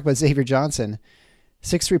enigmas, let's talk about Xavier Johnson.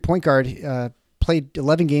 6'3" point guard, played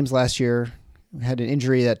 11 games last year, had an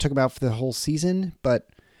injury that took him out for the whole season, but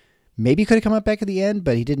maybe could have come up back at the end,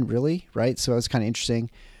 but he didn't really, right? So it was kind of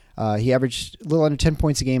interesting. He averaged a little under 10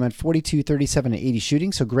 points a game on 42, 37, and 80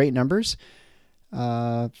 shooting, so great numbers.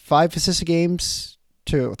 5 assists a game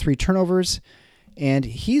to 3 turnovers. And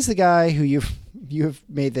he's the guy who you've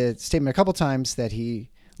made the statement a couple times that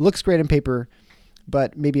he looks great on paper,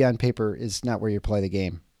 but maybe on paper is not where you play the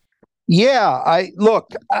game. Yeah,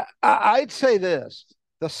 I'd say this.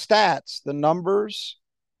 The stats, the numbers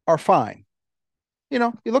are fine.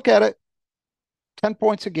 You look at it, 10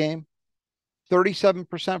 points a game,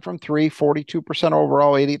 37% from 3, 42%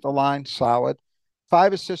 overall, 80 at the line, solid.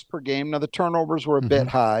 5 assists per game. Now, the turnovers were a bit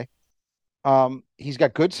high. He's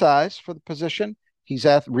got good size for the position. He's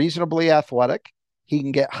reasonably athletic. He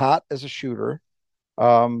can get hot as a shooter.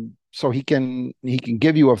 So he can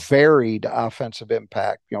give you a varied offensive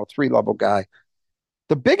impact, 3-level guy.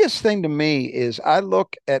 The biggest thing to me is I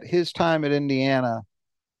look at his time at Indiana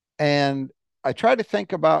and I try to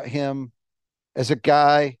think about him as a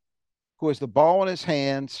guy who has the ball in his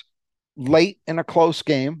hands late in a close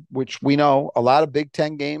game, which we know a lot of Big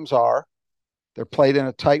Ten games are. They're played in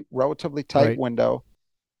a relatively tight window.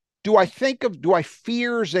 Do I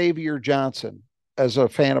fear Xavier Johnson as a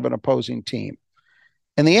fan of an opposing team?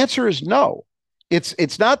 And the answer is no.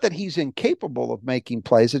 It's not that he's incapable of making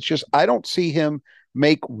plays. It's just I don't see him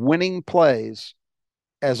make winning plays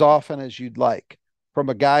as often as you'd like from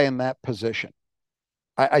a guy in that position.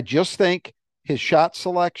 I just think his shot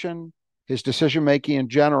selection, his decision-making in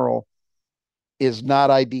general is not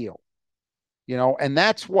ideal. And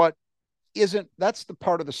that's the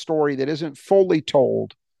part of the story that isn't fully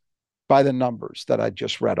told by the numbers that I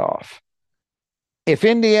just read off. If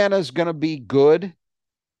Indiana's going to be good,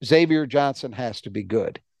 Xavier Johnson has to be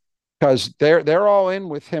good because they're all in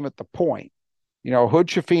with him at the point. Hood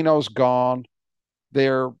Schifino's gone.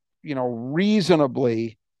 They're,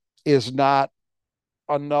 reasonably is not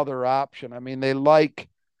another option. I mean, they like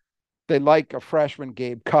a freshman,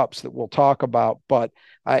 Gabe Cupps, that we'll talk about, but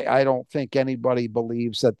I don't think anybody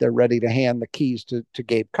believes that they're ready to hand the keys to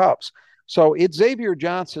Gabe Cupps. So it's Xavier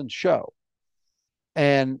Johnson's show.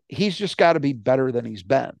 And he's just got to be better than he's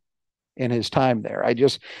been in his time there.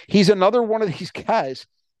 He's another one of these guys.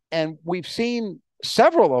 And we've seen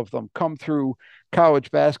several of them come through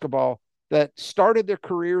college basketball that started their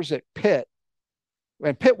careers at Pitt.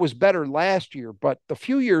 And Pitt was better last year, but the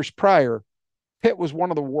few years prior, Pitt was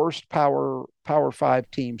one of the worst Power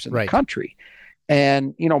 5 teams in the country.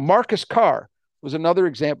 And, Marcus Carr was another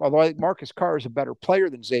example, although I think Marcus Carr is a better player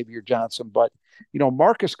than Xavier Johnson. But,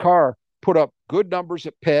 Marcus Carr put up good numbers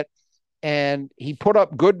at Pitt, and he put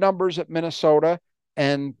up good numbers at Minnesota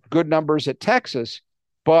and good numbers at Texas.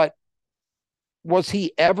 But was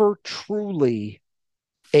he ever truly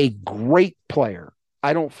a great player?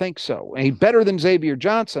 I don't think so. And he's better than Xavier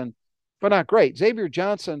Johnson, but not great. Xavier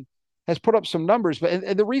Johnson has put up some numbers. But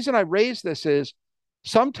and the reason I raise this is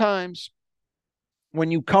sometimes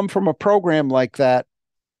when you come from a program like that,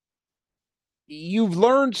 you've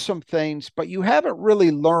learned some things, but you haven't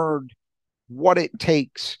really learned what it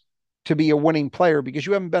takes to be a winning player because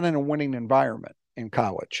you haven't been in a winning environment in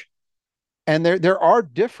college. And there are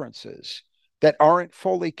differences that aren't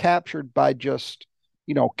fully captured by just,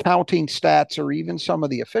 counting stats or even some of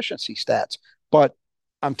the efficiency stats. But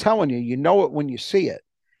I'm telling you, you know it when you see it.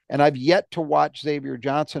 And I've yet to watch Xavier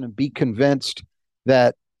Johnson and be convinced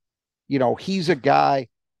that, he's a guy.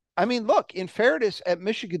 I mean, look, in fairness, at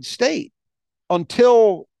Michigan State,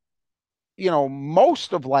 until,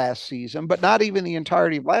 most of last season, but not even the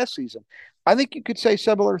entirety of last season, I think you could say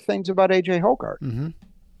similar things about A.J. Hogart. Mm-hmm.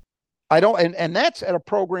 And that's at a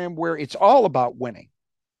program where it's all about winning.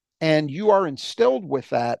 And you are instilled with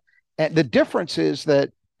that. And the difference is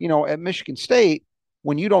that, at Michigan State,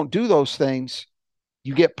 when you don't do those things,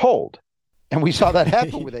 you get pulled. And we saw that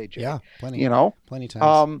happen with AJ. Yeah, plenty. Plenty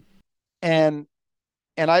times. And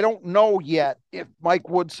And I don't know yet if Mike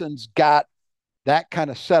Woodson's got that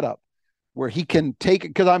kind of setup where he can take it,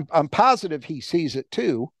 because I'm positive he sees it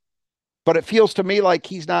too, but it feels to me like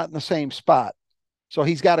he's not in the same spot. So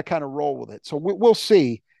he's got to kind of roll with it. So we'll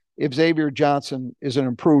see if Xavier Johnson is an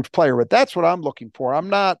improved player, but that's what I'm looking for. I'm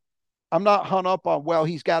not hung up on, well,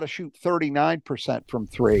 he's got to shoot 39% from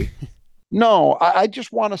three. No, I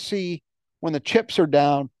just want to see when the chips are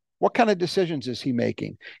down, what kind of decisions is he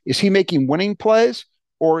making? Is he making winning plays,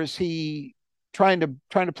 or is he trying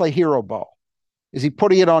to play hero ball? Is he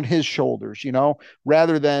putting it on his shoulders,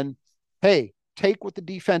 rather than, hey, take what the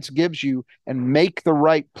defense gives you and make the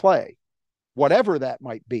right play, whatever that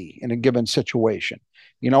might be in a given situation.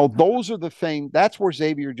 Those are the things. That's where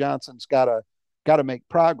Xavier Johnson's got to make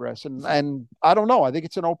progress. And I don't know. I think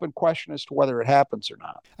it's an open question as to whether it happens or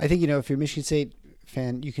not. I think, if you're a Michigan State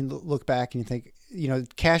fan, you can look back and you think,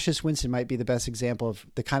 Cassius Winston might be the best example of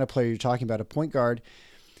the kind of player you're talking about, a point guard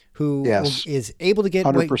who is able to get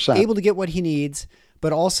what he needs,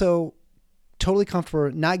 but also totally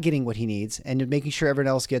comfortable not getting what he needs and making sure everyone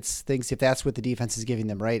else gets things if that's what the defense is giving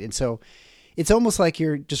them, right? And so it's almost like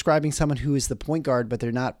you're describing someone who is the point guard, but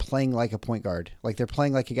they're not playing like a point guard. Like they're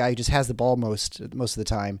playing like a guy who just has the ball most of the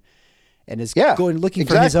time and is looking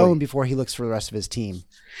for his own before he looks for the rest of his team.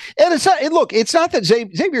 And it's not that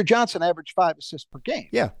Xavier Johnson averaged 5 assists per game.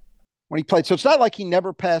 Yeah. When he played. So it's not like he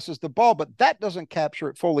never passes the ball, but that doesn't capture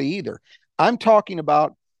it fully either. I'm talking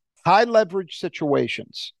about high leverage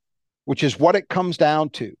situations, which is what it comes down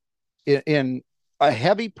to in a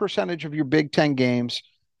heavy percentage of your Big Ten games.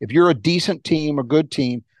 If you're a decent team, a good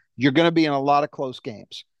team, you're going to be in a lot of close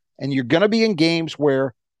games, and you're going to be in games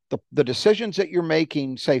where the decisions that you're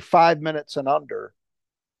making, say 5 minutes and under,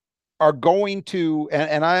 are going to,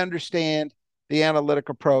 and I understand the analytic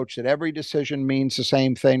approach that every decision means the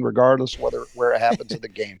same thing, regardless where it happens in the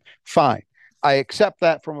game. Fine. I accept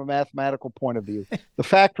that from a mathematical point of view. The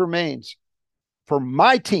fact remains, for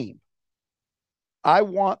my team, I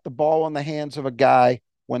want the ball in the hands of a guy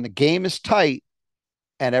when the game is tight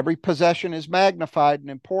and every possession is magnified in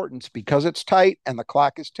importance because it's tight and the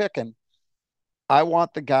clock is ticking. I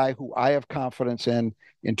want the guy who I have confidence in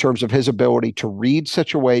terms of his ability to read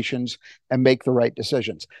situations and make the right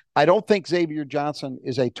decisions. I don't think Xavier Johnson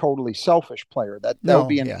is a totally selfish player. That would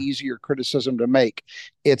be an easier criticism to make.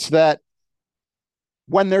 It's that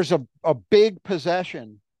when there's a big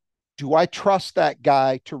possession, do I trust that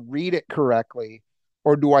guy to read it correctly,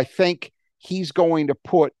 or do I think he's going to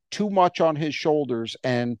put too much on his shoulders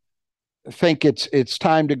and think it's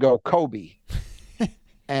time to go Kobe?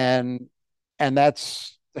 and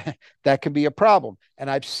that could be a problem. And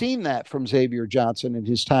I've seen that from Xavier Johnson in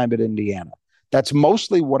his time at Indiana. That's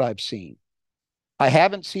mostly what I've seen. I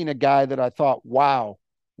haven't seen a guy that I thought, wow,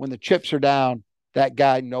 when the chips are down, that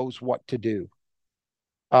guy knows what to do.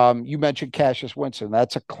 You mentioned Cassius Winston.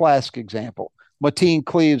 That's a classic example. Mateen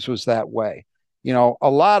Cleaves was that way. A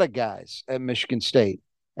lot of guys at Michigan State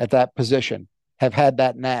at that position have had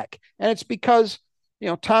that knack. And it's because,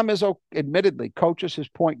 Tom Izzo admittedly coaches his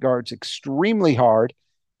point guards extremely hard,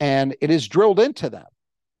 and it is drilled into them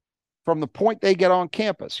from the point they get on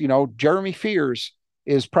campus. Jeremy Fears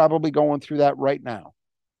is probably going through that right now.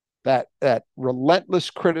 That relentless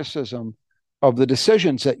criticism of the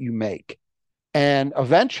decisions that you make. And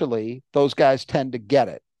eventually those guys tend to get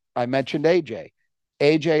it. I mentioned AJ.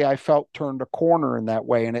 AJ, I felt, turned a corner in that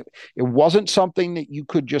way. And it wasn't something that you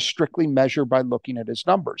could just strictly measure by looking at his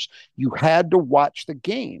numbers. You had to watch the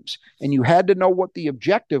games, and you had to know what the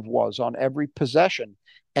objective was on every possession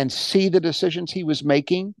and see the decisions he was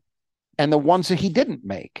making and the ones that he didn't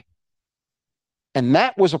make. And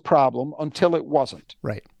that was a problem until it wasn't.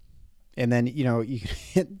 Right. And then,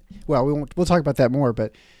 we'll talk about that more,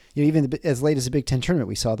 but even as late as the Big Ten tournament,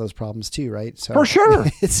 we saw those problems too, right? So for sure.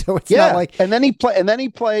 So it's not like, and then he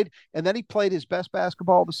played his best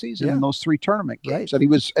basketball of the season in those 3 tournament games, right.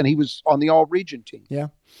 and he was on the all-region team. Yeah.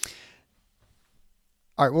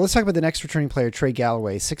 All right. Well, let's talk about the next returning player, Trey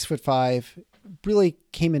Galloway, 6'5", really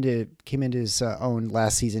came into his own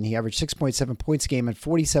last season. He averaged 6.7 points a game at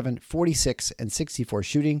 47, 46, and 64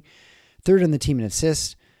 shooting. Third on the team in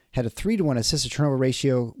assists. Had a 3-to-1 assist to turnover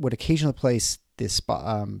ratio. Would occasionally place this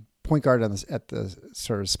spot, point guard at the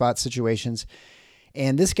sort of spot situations.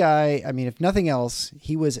 And this guy, I mean, if nothing else,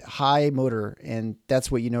 he was high motor, and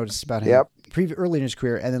that's what you noticed about him early in his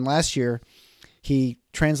career. And then last year, he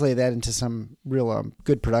translated that into some real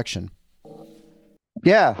good production.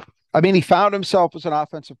 Yeah. I mean, he found himself as an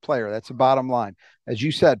offensive player. That's the bottom line. As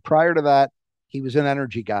you said, prior to that, he was an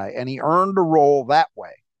energy guy, and he earned a role that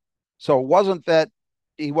way. So it wasn't that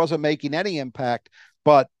he wasn't making any impact,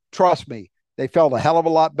 but trust me, they felt a hell of a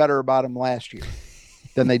lot better about him last year.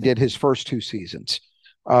 than they did his first two seasons.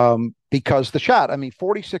 Because the shot, I mean,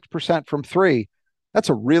 46% from three, that's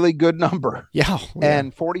a really good number. Yeah.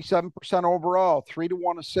 And 47% overall,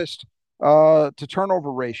 3-to-1 assist to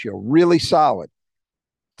turnover ratio, really solid.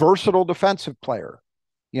 Versatile defensive player.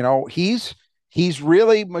 He's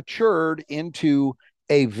really matured into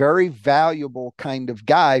a very valuable kind of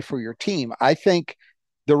guy for your team. I think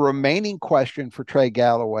the remaining question for Trey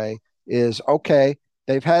Galloway is, okay,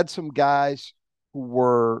 they've had some guys who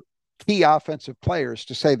were key offensive players,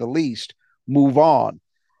 to say the least, move on.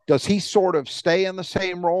 Does he sort of stay in the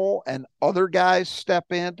same role and other guys step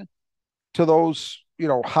in to those,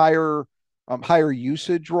 higher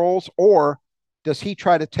usage roles, or does he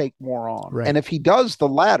try to take more on? Right. And if he does the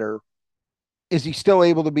latter, is he still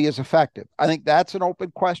able to be as effective? I think that's an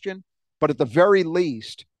open question, but at the very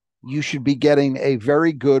least, you should be getting a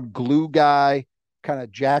very good glue guy, kind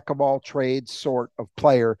of jack of all trades sort of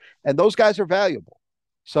player. And those guys are valuable.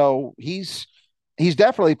 So he's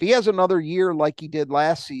definitely, if he has another year like he did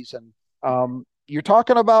last season, you're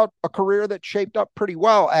talking about a career that shaped up pretty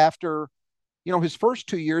well after, his first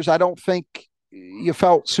 2 years. I don't think you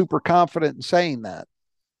felt super confident in saying that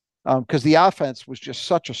because the offense was just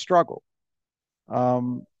such a struggle.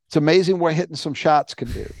 It's amazing what hitting some shots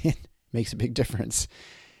can do. It makes a big difference.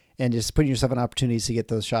 And just putting yourself in opportunities to get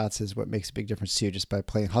those shots is what makes a big difference too. Just by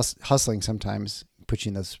playing, hustling sometimes,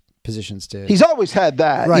 pushing those positions to. He's always had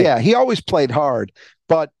that. Right. Yeah, he always played hard.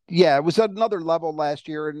 But yeah, it was at another level last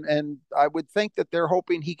year. And I would think that they're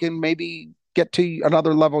hoping he can maybe get to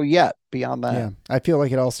another level yet beyond that. Yeah, I feel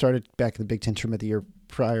like it all started back in the Big Ten tournament the year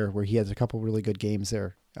prior where he has a couple really good games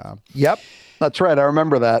there. Yep, that's right. I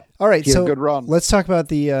remember that. All right, he had so a good run. Let's talk about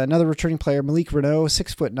the another returning player, Malik Renault,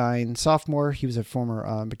 6'9", sophomore. He was a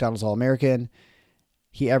former McDonald's All-American.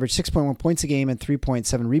 He averaged 6.1 points a game and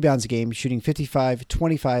 3.7 rebounds a game, shooting 55,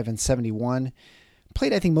 25, and 71.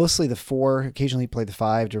 Played, I think, mostly the 4. Occasionally played the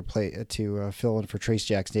 5 to fill in for Trace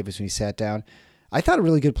Jackson Davis when he sat down. I thought a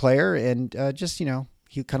really good player, and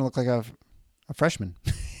he kind of looked like a freshman.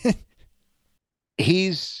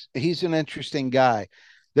 He's an interesting guy.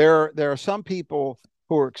 There are some people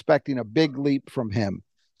who are expecting a big leap from him,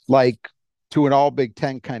 like to an all Big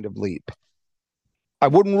Ten kind of leap. I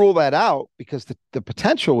wouldn't rule that out because the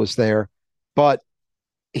potential is there, but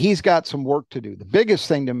he's got some work to do. The biggest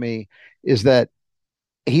thing to me is that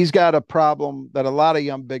he's got a problem that a lot of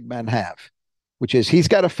young big men have, which is he's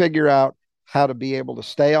got to figure out how to be able to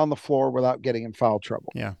stay on the floor without getting in foul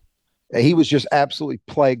trouble. Yeah. He was just absolutely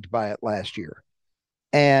plagued by it last year.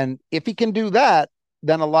 And if he can do that,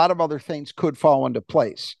 then a lot of other things could fall into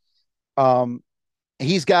place.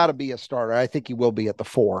 He's got to be a starter. I think he will be at the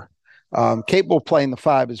 4. Capable of playing the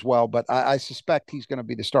 5 as well, but I suspect he's going to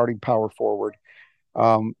be the starting power forward.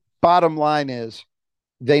 Bottom line is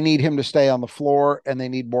they need him to stay on the floor and they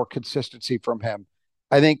need more consistency from him.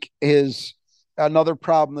 I think another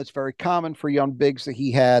problem that's very common for young bigs that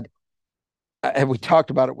he had, and we talked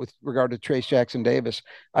about it with regard to Trace Jackson Davis.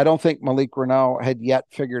 I don't think Malik Renault had yet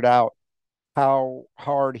figured out how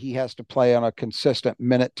hard he has to play on a consistent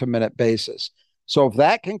minute-to-minute basis. So if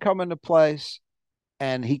that can come into place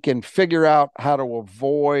and he can figure out how to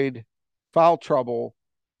avoid foul trouble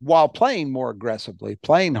while playing more aggressively,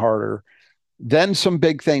 playing harder, then some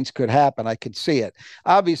big things could happen. I could see it.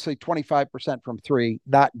 Obviously, 25% from 3,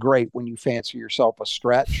 not great when you fancy yourself a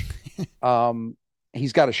stretch.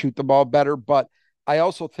 He's got to shoot the ball better, but I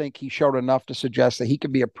also think he showed enough to suggest that he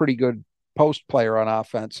could be a pretty good post player on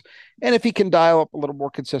offense. And if he can dial up a little more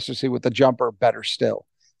consistency with the jumper, better still.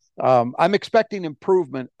 I'm expecting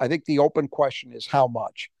improvement. I think the open question is how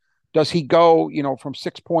much. Does he go, from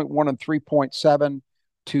 6.1 and 3.7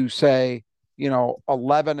 to say,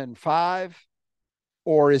 11 and 5?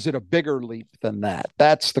 Or is it a bigger leap than that?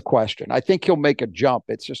 That's the question. I think he'll make a jump.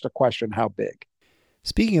 It's just a question how big.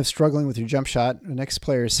 Speaking of struggling with your jump shot, the next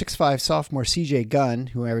player is 6'5" sophomore CJ Gunn,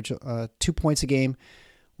 who averaged 2 points a game.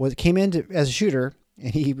 Came in as a shooter,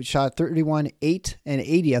 and he shot 31, 8, and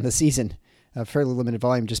 80 on the season. A fairly limited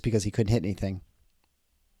volume just because he couldn't hit anything.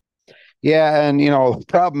 Yeah, and the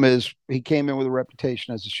problem is he came in with a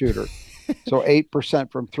reputation as a shooter. So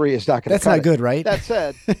 8% from 3 is not going to That's not good, right? That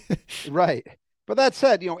said, right. But that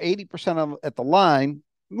said, 80% at the line,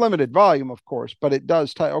 limited volume, of course, but it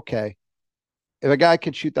does okay. If a guy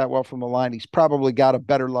can shoot that well from the line, he's probably got a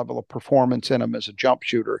better level of performance in him as a jump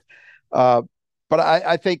shooter. But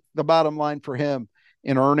I think the bottom line for him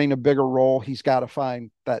in earning a bigger role, he's got to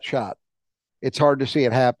find that shot. It's hard to see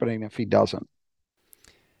it happening if he doesn't.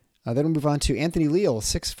 Then we'll move on to Anthony Leal,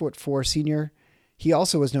 6'4" senior. He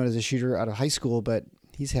also was known as a shooter out of high school, but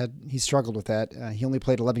he's struggled with that. He only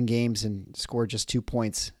played 11 games and scored just 2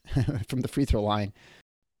 points from the free throw line.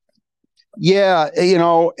 Yeah,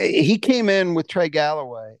 he came in with Trey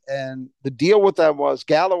Galloway, and the deal with that was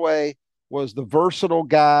Galloway was the versatile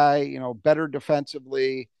guy, better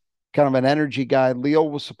defensively, kind of an energy guy. Leal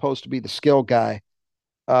was supposed to be the skill guy,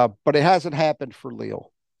 but it hasn't happened for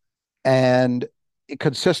Leal. And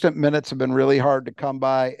consistent minutes have been really hard to come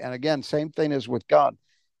by. And again, same thing as with Gunn.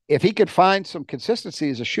 If he could find some consistency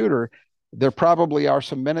as a shooter, there probably are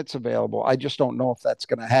some minutes available. I just don't know if that's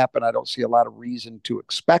going to happen. I don't see a lot of reason to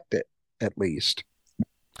expect it, at least.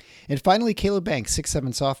 And finally, Caleb Banks,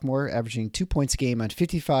 6'7" sophomore, averaging 2 points a game on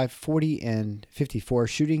 55, 40, and 54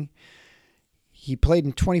 shooting. He played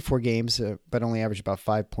in 24 games, but only averaged about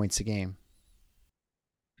 5 points a game.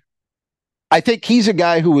 I think he's a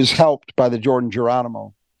guy who was helped by the Jordan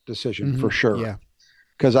Geronimo decision for sure. Yeah.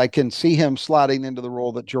 Because I can see him slotting into the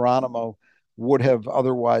role that Geronimo would have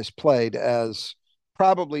otherwise played as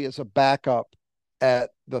probably as a backup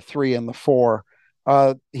at the 3 and the 4.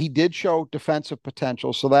 He did show defensive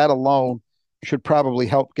potential, so that alone should probably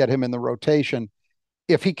help get him in the rotation.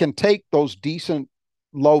 If he can take those decent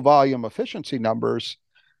low volume efficiency numbers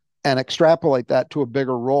and extrapolate that to a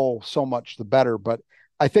bigger role, so much the better. But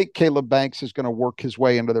I think Caleb Banks is going to work his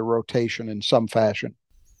way into the rotation in some fashion.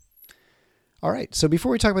 All right. So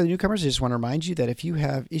before we talk about the newcomers, I just want to remind you that if you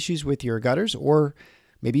have issues with your gutters, or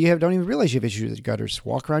maybe you don't even realize you have issues with your gutters,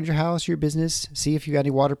 walk around your house, your business, see if you got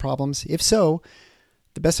any water problems. If so,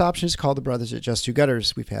 the best option is call the brothers at Just Two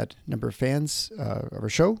Gutters. We've had a number of fans of our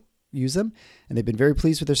show use them, and they've been very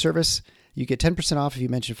pleased with their service. You get 10% off if you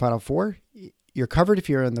mention Final Four. You're covered if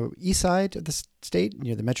you're on the east side of the state,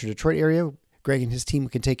 near the Metro Detroit area. Greg and his team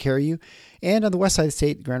can take care of you. And on the west side of the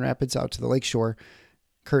state, Grand Rapids out to the Lakeshore,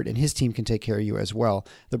 Kurt and his team can take care of you as well.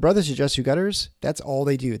 The brothers at Just Do Gutters, that's all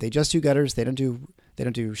they do. They just do gutters. They don't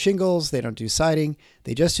do shingles. They don't do siding.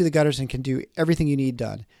 They just do the gutters and can do everything you need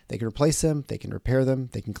done. They can replace them. They can repair them.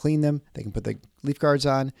 They can clean them. They can put the leaf guards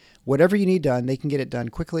on. Whatever you need done, they can get it done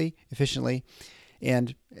quickly, efficiently,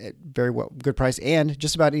 and at very good price, and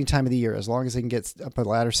just about any time of the year, as long as they can get up a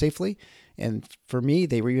ladder safely. And for me,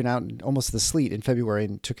 they were even out in almost the sleet in February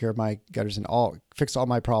and took care of my gutters and fixed all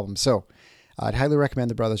my problems. So I'd highly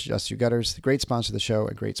recommend the brothers Just Do Gutters, the great sponsor of the show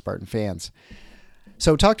and great Spartan fans.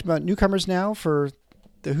 So talked about newcomers now for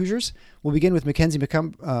the Hoosiers. We'll begin with Mackenzie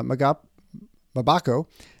Mabako,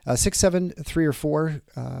 6'7", 3 or 4,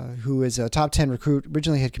 who is a top 10 recruit,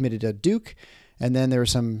 originally had committed to Duke. And then there were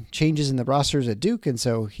some changes in the rosters at Duke, and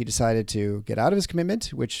so he decided to get out of his commitment,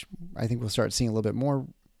 which I think we'll start seeing a little bit more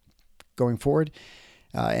going forward.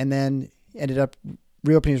 And then ended up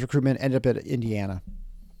reopening his recruitment, ended up at Indiana.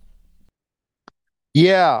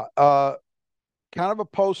 Yeah, kind of a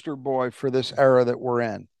poster boy for this era that we're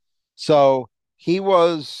in. So he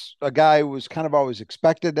was a guy who was kind of always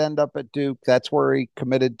expected to end up at Duke. That's where he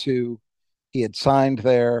committed to. He had signed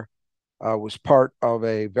there. Was part of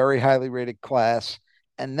a very highly rated class.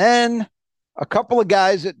 And then a couple of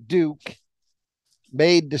guys at Duke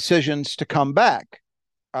made decisions to come back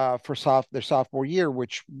for their sophomore year,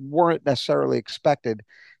 which weren't necessarily expected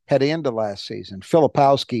heading into last season.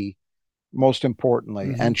 Filipowski, most importantly.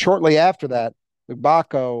 Mm-hmm. And shortly after that,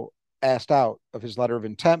 Mabako asked out of his letter of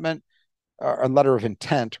intent,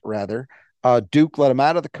 rather. Duke let him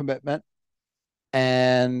out of the commitment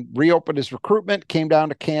and reopened his recruitment, came down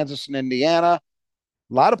to Kansas and Indiana.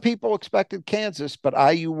 A lot of people expected Kansas, but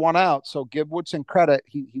IU won out. So give Woodson credit.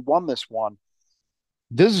 He won this one.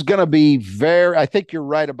 This is going to be I think you're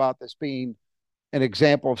right about this being an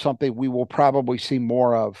example of something we will probably see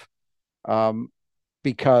more of,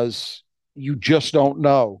 because you just don't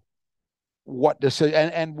know what decision.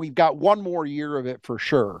 And we've got one more year of it for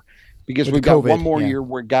sure, because we've got one more year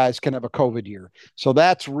where guys can have a COVID year. So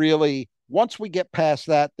that's really, once we get past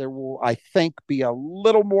that, there will, I think, be a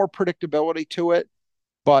little more predictability to it.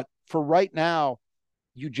 But for right now,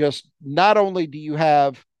 you just, not only do you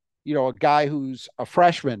have, a guy who's a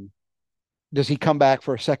freshman, does he come back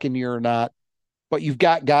for a second year or not? But you've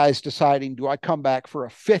got guys deciding, do I come back for a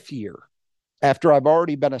 5th year after I've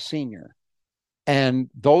already been a senior? And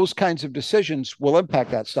those kinds of decisions will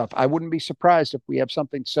impact that stuff. I wouldn't be surprised if we have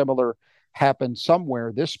something similar happen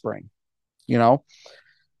somewhere this spring,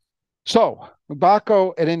 So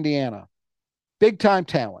Mabako at Indiana, big time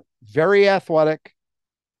talent, very athletic,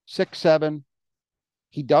 6'7".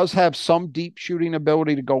 He does have some deep shooting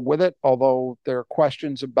ability to go with it, although there are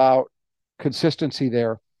questions about consistency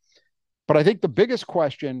there. But I think the biggest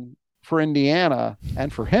question for Indiana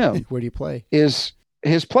and for him, where do you play, is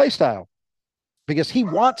his play style, because he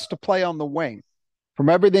wants to play on the wing. From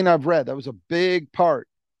everything I've read, that was a big part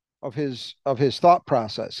of his thought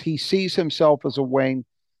process. He sees himself as a wing.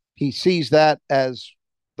 He sees that as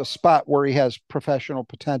the spot where he has professional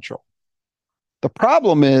potential. The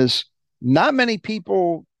problem is not many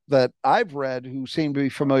people that I've read who seem to be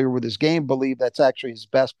familiar with his game believe that's actually his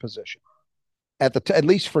best position at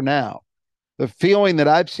least for now. The feeling that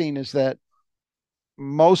I've seen is that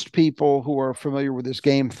most people who are familiar with this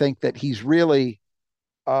game think that he's really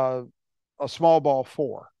uh, a small ball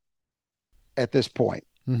four at this point.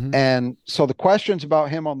 Mm-hmm. And so the questions about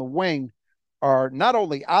him on the wing are not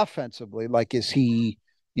only offensively, like is he,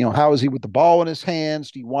 how is he with the ball in his hands?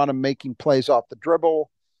 Do you want him making plays off the dribble?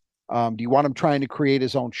 Do you want him trying to create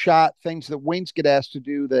his own shot? Things that wings get asked to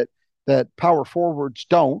do that power forwards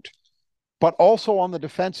don't. But also on the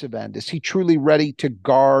defensive end, is he truly ready to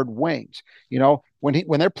guard wings?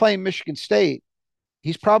 When they're playing Michigan State,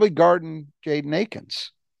 he's probably guarding Jaden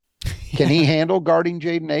Akins. Can he handle guarding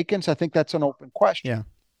Jaden Akins? I think that's an open question.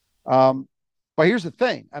 Yeah. But here's the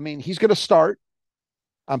thing. I mean, he's going to start.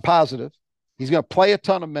 I'm positive. He's going to play a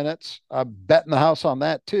ton of minutes. I'm betting the house on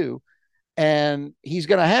that too. And he's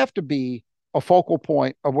going to have to be a focal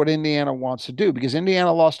point of what Indiana wants to do because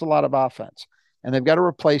Indiana lost a lot of offense and they've got to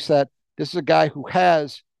replace that. This is a guy who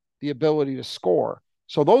has the ability to score.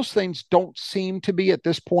 So those things don't seem to be at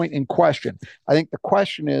this point in question. I think the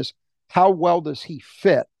question is, how well does he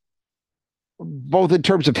fit, both in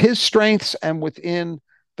terms of his strengths and within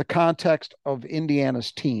the context of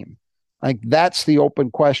Indiana's team? I think that's the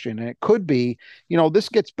open question. And it could be, this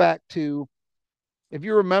gets back to, if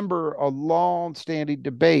you remember a long-standing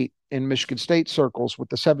debate in Michigan State circles with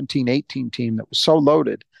the 17-18 team that was so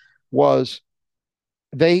loaded, was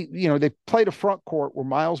they played a front court where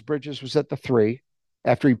Miles Bridges was at the 3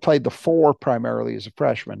 after he played the 4 primarily as a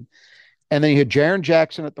freshman. And then you had Jaren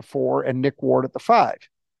Jackson at the 4 and Nick Ward at the 5.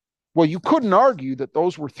 Well, you couldn't argue that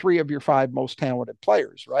those were 3 of your 5 most talented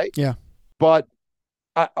players, right? Yeah. But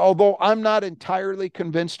although I'm not entirely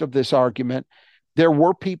convinced of this argument, there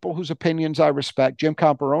were people whose opinions I respect, Jim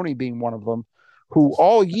Comparoni being one of them, who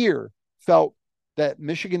all year felt that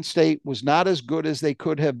Michigan State was not as good as they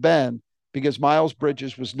could have been because Miles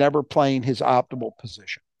Bridges was never playing his optimal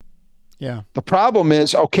position. Yeah. The problem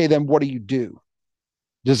is, okay, then what do you do?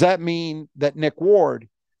 Does that mean that Nick Ward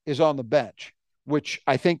is on the bench, which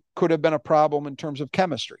I think could have been a problem in terms of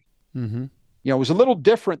chemistry? Mm-hmm. It was a little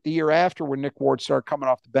different the year after when Nick Ward started coming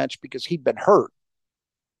off the bench because he'd been hurt.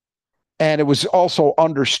 And it was also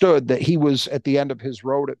understood that he was at the end of his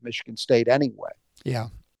road at Michigan State anyway. Yeah.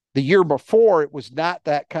 The year before, it was not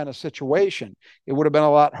that kind of situation. It would have been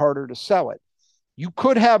a lot harder to sell it. You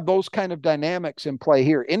could have those kind of dynamics in play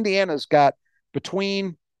here. Indiana's got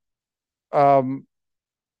between bringing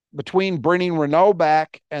Renault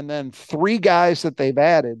back and then 3 guys that they've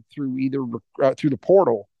added through through the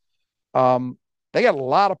portal. They got a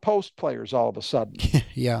lot of post players all of a sudden.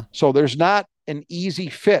 Yeah. So there's not an easy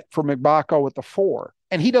fit for McBacco at the 4.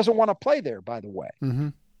 And he doesn't want to play there, by the way. Mm-hmm.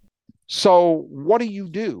 So what do you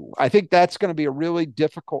do? I think that's going to be a really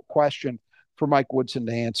difficult question for Mike Woodson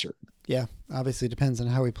to answer. Yeah, obviously it depends on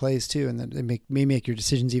how he plays too, and that may make your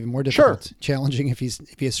decisions even more difficult, sure. Challenging if he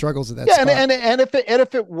struggles at that. Yeah, spot. and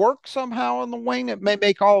if it works somehow on the wing, it may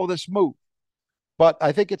make all of this moot. But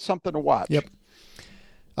I think it's something to watch. Yep.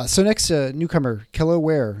 So next, newcomer Kello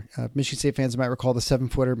Ware. Michigan State fans might recall the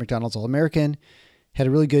 7-footer McDonald's All-American. Had a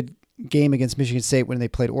really good game against Michigan State when they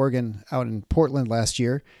played Oregon out in Portland last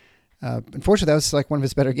year. Unfortunately, that was like one of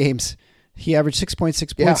his better games. He averaged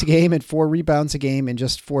 6.6 points a game and 4 rebounds a game in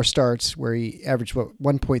just 4 starts, where he averaged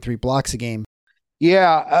 1.3 blocks a game.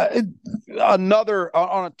 Yeah, another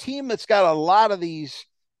on a team that's got a lot of these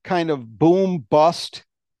kind of boom bust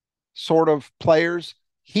sort of players.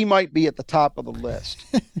 He might be at the top of the list.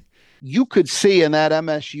 You could see in that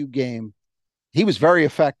MSU game, he was very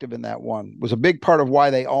effective in that one. It was a big part of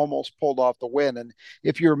why they almost pulled off the win. And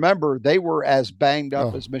if you remember, they were as banged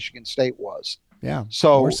up as Michigan State was. Yeah.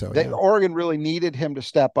 So Oregon really needed him to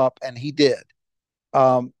step up, and he did.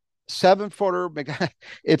 7-footer.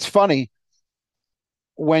 It's funny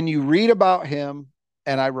when you read about him,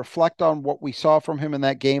 and I reflect on what we saw from him in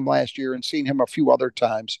that game last year and seen him a few other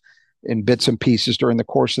times in bits and pieces during the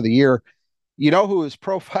course of the year. You know who his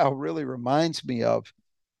profile really reminds me of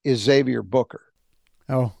is Xavier Booker.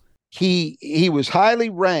 Oh, he was highly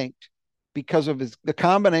ranked because of the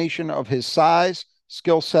combination of his size,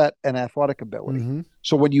 skill set, and athletic ability. Mm-hmm.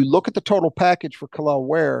 So when you look at the total package for Kello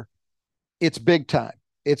Ware, it's big time.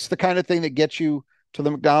 It's the kind of thing that gets you to the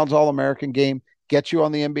McDonald's All-American game, gets you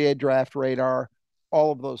on the NBA draft radar,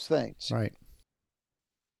 all of those things. Right.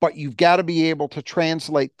 But you've got to be able to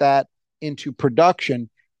translate that into production.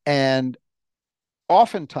 And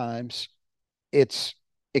oftentimes it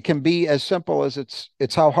can be as simple as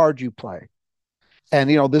it's how hard you play. And,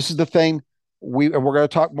 this is the thing we're going to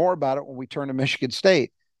talk more about it when we turn to Michigan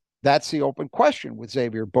State. That's the open question with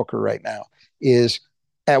Xavier Booker right now is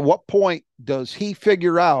at what point does he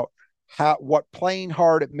figure out what playing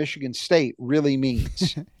hard at Michigan State really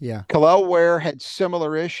means? Yeah. Kalel Ware had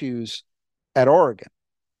similar issues at Oregon.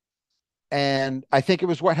 And I think it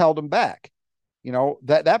was what held him back.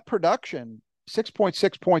 That production,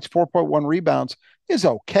 6.6 points, 4.1 rebounds is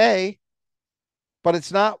okay, but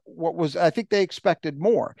it's not what was, I think they expected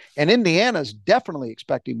more. And Indiana's definitely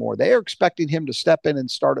expecting more. They are expecting him to step in and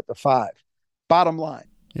start at the 5, bottom line.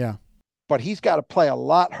 Yeah. But he's got to play a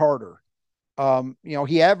lot harder.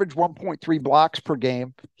 He averaged 1.3 blocks per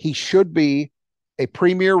game. He should be a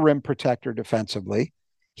premier rim protector defensively.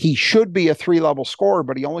 He should be a 3-level scorer,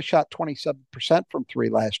 but he only shot 27% from 3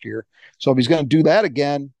 last year. So if he's going to do that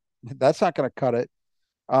again, that's not going to cut it.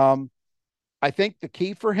 I think the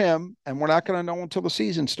key for him, and we're not going to know until the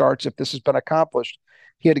season starts if this has been accomplished,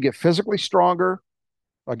 he had to get physically stronger,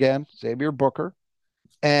 again, Xavier Booker,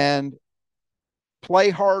 and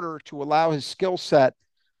play harder to allow his skill set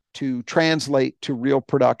to translate to real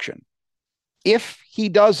production. If he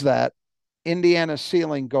does that, Indiana's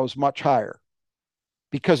ceiling goes much higher.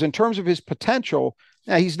 Because in terms of his potential,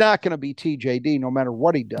 he's not going to be TJD no matter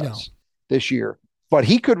what he does this year. But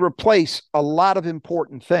he could replace a lot of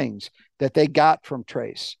important things that they got from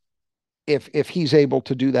Trace if he's able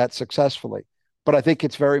to do that successfully. But I think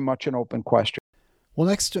it's very much an open question. Well,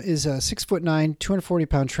 next is a 6'9",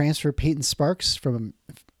 240-pound transfer, Peyton Sparks from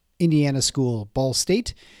Indiana school, Ball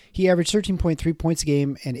State. He averaged 13.3 points a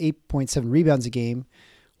game and 8.7 rebounds a game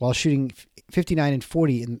while shooting 59 and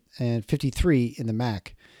 40 and 53 in the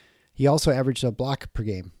MAC. He also averaged a block per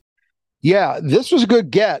game. Yeah, this was a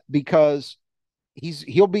good get because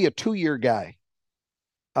he'll be a 2-year guy.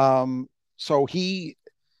 So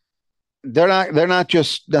they're not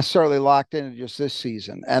just necessarily locked into just this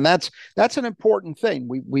season, and that's an important thing.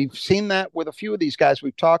 We've seen that with a few of these guys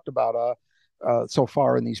we've talked about so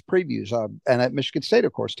far in these previews, and at Michigan State,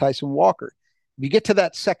 of course, Tyson Walker. If you get to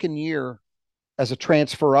that second year as a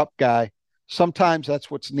transfer up guy, sometimes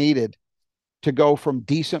that's what's needed to go from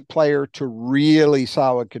decent player to really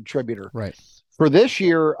solid contributor. Right. For this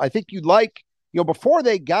year, I think before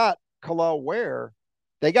they got Kalel Ware,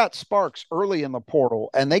 they got Sparks early in the portal,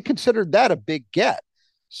 and they considered that a big get.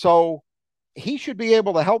 So he should be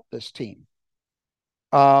able to help this team.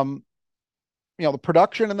 The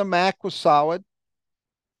production in the MAC was solid.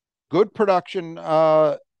 Good production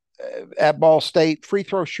at Ball State. Free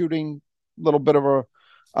throw shooting, a little bit of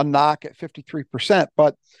a knock at 53%.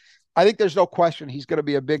 But I think there's no question he's going to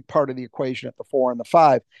be a big part of the equation at the 4 and the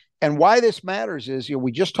 5. And why this matters is,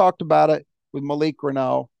 we just talked about it with Malik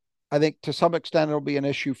Reneau. I think to some extent it'll be an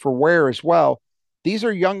issue for Ware as well. These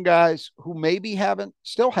are young guys who maybe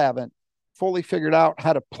still haven't fully figured out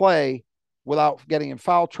how to play without getting in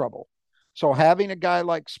foul trouble. So having a guy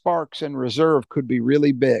like Sparks in reserve could be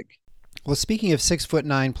really big. Well, speaking of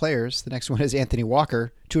 6'9" players, the next one is Anthony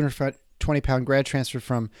Walker, 220-pound grad transfer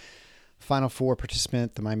from Final Four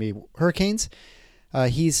participant, the Miami Hurricanes.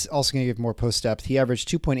 He's also going to give more post depth. He averaged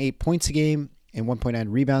 2.8 points a game and 1.9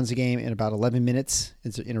 rebounds a game in about 11 minutes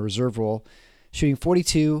in a reserve role, shooting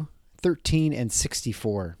 42, 13, and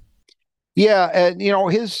 64. Yeah, and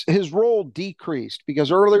his role decreased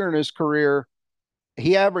because earlier in his career,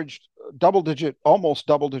 he averaged almost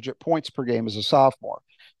double-digit points per game as a sophomore.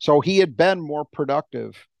 So he had been more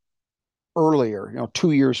productive earlier,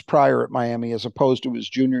 2 years prior at Miami, as opposed to his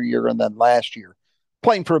junior year and then last year,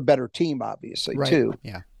 playing for a better team, obviously, right. too.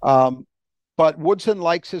 Yeah. But Woodson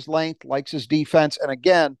likes his length, likes his defense. And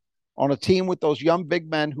again, on a team with those young big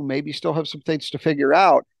men who maybe still have some things to figure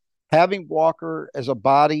out, having Walker as a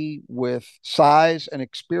body with size and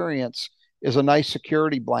experience is a nice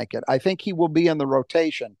security blanket. I think he will be in the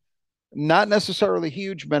rotation. Not necessarily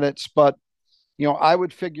huge minutes, but, I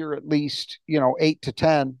would figure at least, 8 to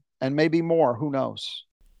 10 and maybe more. Who knows?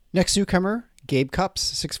 Next newcomer, Gabe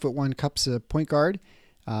Cupps, 6'1" Cupps, a point guard,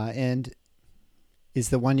 and is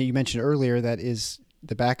the one that you mentioned earlier that is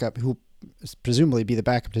the backup, who presumably be the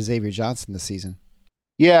backup to Xavier Johnson this season.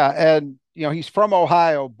 Yeah, and he's from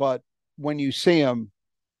Ohio, but when you see him,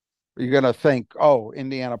 you're going to think, oh,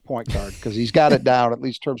 Indiana point guard, because he's got it down, at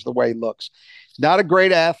least in terms of the way he looks. Not a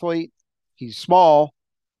great athlete. He's small,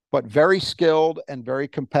 but very skilled and very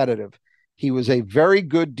competitive. He was a very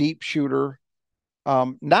good deep shooter.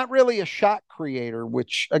 Not really a shot creator,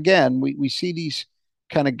 which, again, we see these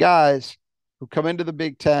kind of guys who come into the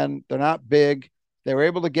Big Ten. They're not big. They were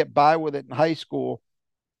able to get by with it in high school.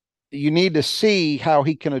 You need to see how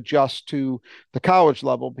he can adjust to the college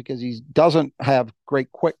level because he doesn't have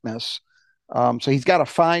great quickness. So he's got to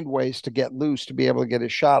find ways to get loose to be able to get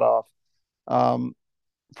his shot off.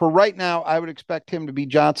 for right now, I would expect him to be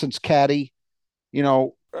Johnson's caddy. Yeah.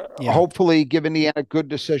 Hopefully give Indiana good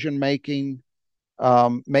decision making,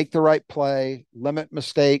 make the right play, limit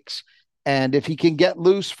mistakes. And if he can get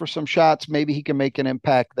loose for some shots, maybe he can make an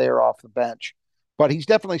impact there off the bench. But he's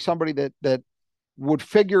definitely somebody that would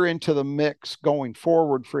figure into the mix going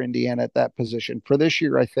forward for Indiana at that position. For this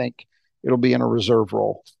year, I think it'll be in a reserve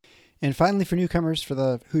role. And finally, for newcomers for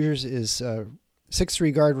the Hoosiers is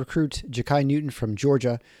 6'3" guard recruit Ja'Kai Newton from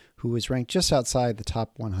Georgia, who was ranked just outside the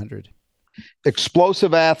top 100.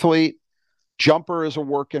 Explosive athlete, jumper is a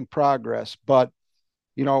work in progress, but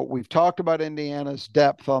we've talked about Indiana's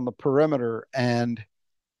depth on the perimeter, and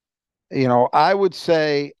I would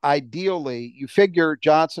say ideally you figure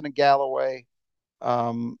Johnson and Galloway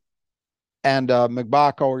and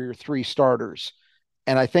Magbako are your three starters,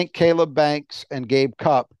 and I think Caleb Banks and Gabe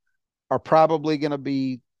Cupp are probably going to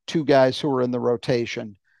be two guys who are in the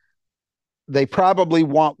rotation. They probably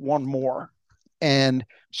want one more, and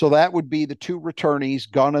so that would be the two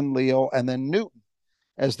returnees, Gunn and Leal, and then Newton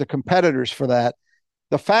as the competitors for that.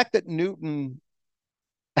 The fact that Newton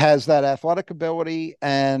has that athletic ability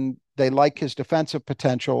and they like his defensive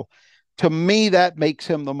potential, to me, that makes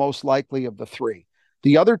him the most likely of the three.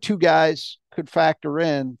 The other two guys could factor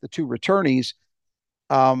in, the two returnees,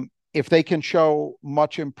 if they can show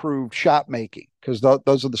much improved shot making, because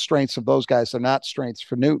those are the strengths of those guys. They're not strengths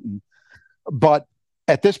for Newton. But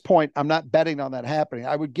at this point, I'm not betting on that happening.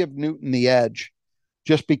 I would give Newton the edge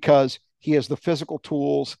just because he has the physical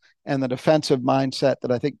tools and the defensive mindset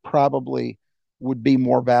that I think probably would be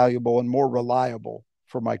more valuable and more reliable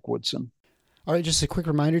for Mike Woodson. All right, just a quick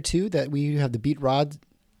reminder, too, that we have the Beat Rod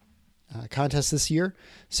contest this year.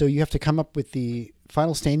 So you have to come up with the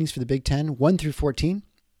final standings for the Big Ten, 1 through 14.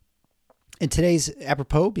 And today's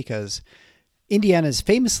apropos because Indiana is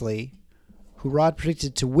famously, who Rod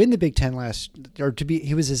predicted to win the Big Ten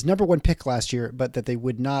he was his number one pick last year, but that they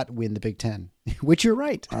would not win the Big Ten, which you're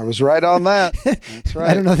right. I was right on that. That's right.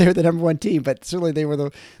 I don't know if they were the number one team, but certainly they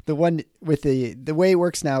were the one with the way it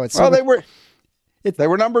works now. They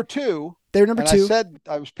were number two. They were number two. I said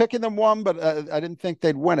I was picking them one, but I didn't think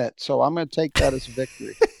they'd win it. So I'm going to take that as a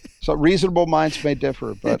victory. So reasonable minds may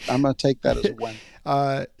differ, but I'm going to take that as a win.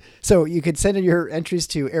 So you could send in your entries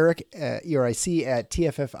to Eric, ERIC at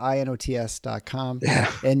tffinots.com.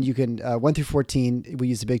 Yeah. And you can, 1 through 14, we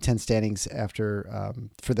use the Big Ten standings after,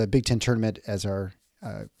 for the Big Ten tournament as our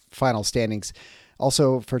final standings.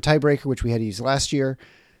 Also for tiebreaker, which we had to use last year,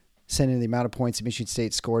 send in the amount of points that Michigan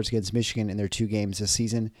State scores against Michigan in their 2 games this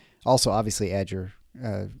season. Also, obviously,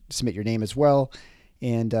 submit your name as well.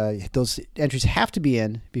 And those entries have to be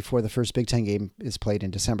in before the first Big Ten game is played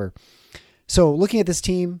in December. So looking at this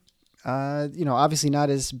team, obviously not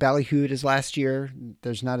as ballyhooed as last year.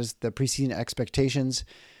 There's not as the preseason expectations.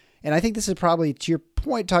 And I think this is probably, to your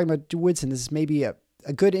point, talking about Woodson, this is maybe a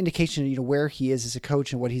good indication of, where he is as a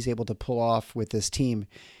coach and what he's able to pull off with this team.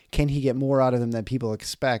 Can he get more out of them than people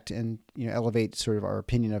expect and, elevate sort of our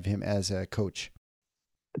opinion of him as a coach?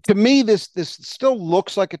 To me, this still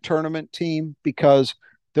looks like a tournament team because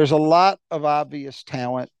there's a lot of obvious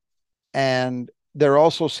talent, and there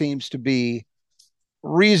also seems to be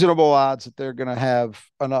reasonable odds that they're going to have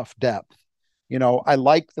enough depth. I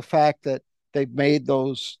like the fact that they've made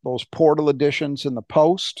those portal additions in the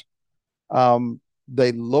post.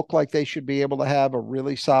 They look like they should be able to have a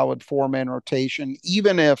really solid 4-man rotation,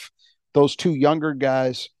 even if those 2 younger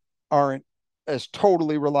guys aren't as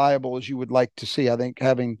totally reliable as you would like to see. I think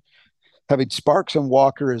having Sparks and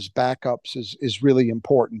Walker as backups is really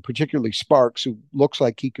important, particularly Sparks, who looks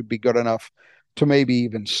like he could be good enough to maybe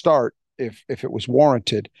even start if it was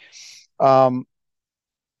warranted. There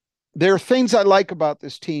are things I like about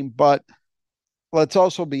this team, but let's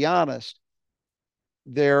also be honest.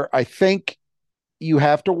 I think you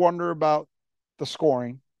have to wonder about the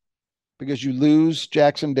scoring because you lose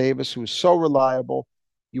Jackson Davis, who is so reliable.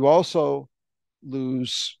 You also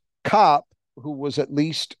lose Kopp, who was at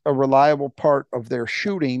least a reliable part of their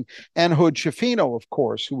shooting, and Hood Schifino, of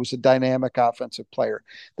course, who was a dynamic offensive player.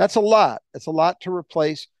 That's a lot. It's a lot to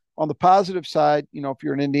replace. On the positive side, if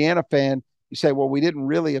you're an Indiana fan, you say, well, we didn't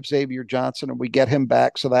really have Xavier Johnson and we get him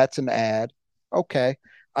back, so that's an add. Okay.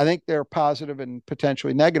 I think there are positive and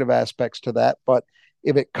potentially negative aspects to that, but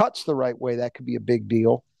if it cuts the right way, that could be a big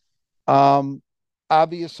deal.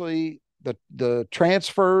 Obviously, the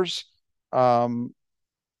transfers,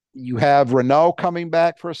 you have Renault coming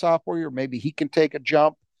back for a sophomore year. Maybe he can take a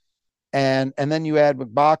jump. And then you add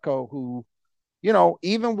Magbako, who,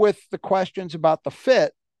 even with the questions about the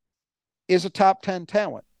fit, is a top 10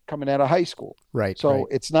 talent coming out of high school. Right. So right.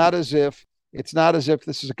 it's not as if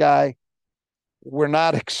this is a guy we're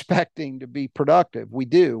not expecting to be productive. We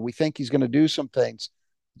do. We think he's going to do some things.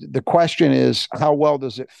 The question is, how well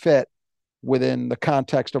does it fit within the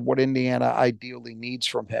context of what Indiana ideally needs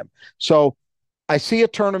from him? So I see a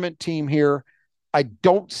tournament team here. I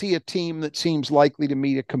don't see a team that seems likely to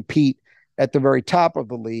me to compete at the very top of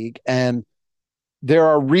the league. And there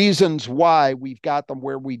are reasons why we've got them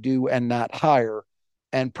where we do and not higher.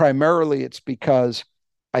 And primarily it's because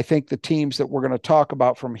I think the teams that we're going to talk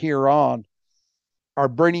about from here on are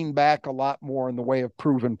bringing back a lot more in the way of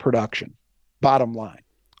proven production. Bottom line,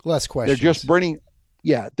 Less they're just questions. bringing,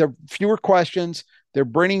 yeah, they're fewer questions. They're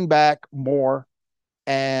bringing back more.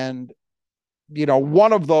 And,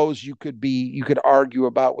 one of those you could argue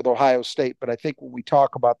about with Ohio State, but I think when we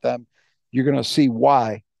talk about them, you're going to see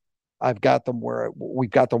why we've got them where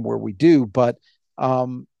we do. But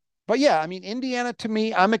yeah, I mean, Indiana to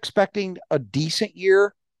me, I'm expecting a decent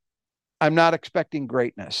year. I'm not expecting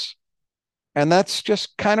greatness. And that's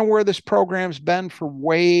just kind of where this program's been for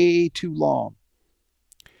way too long.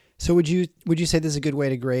 So would you say this is a good way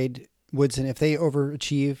to grade Woodson if they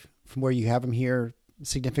overachieve from where you have him here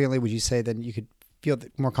significantly? Would you say then you could feel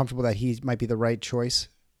more comfortable that he might be the right choice?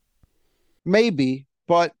 Maybe,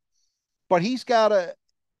 but he's got to.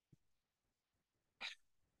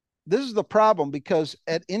 This is the problem because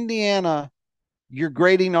at Indiana, you're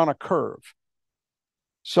grading on a curve.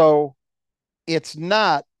 So it's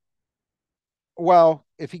not, well,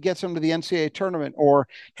 if he gets into the NCAA tournament, or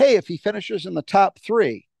hey, if he finishes in the top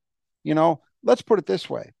three, let's put it this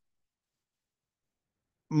way.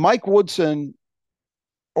 Mike Woodson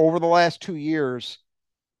over the last 2 years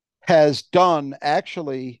has done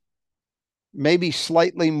actually maybe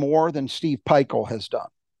slightly more than Steve Peichel has done.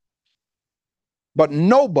 But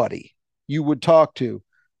nobody you would talk to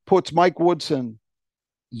puts Mike Woodson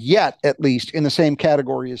yet, at least, in the same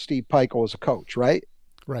category as Steve Peichel as a coach, right?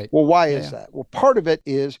 Right. Well, why Yeah, is yeah. that? Well, part of it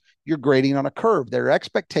is you're grading on a curve. There are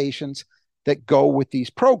expectations that go with these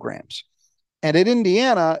programs. And at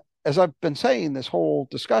Indiana, as I've been saying this whole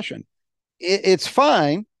discussion, it's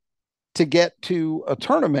fine to get to a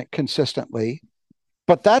tournament consistently,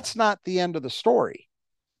 but that's not the end of the story.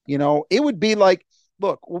 It would be like,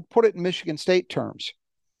 look, we'll put it in Michigan State terms.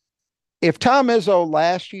 If Tom Izzo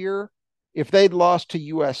last year, if they'd lost to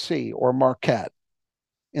USC or Marquette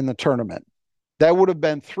in the tournament, that would have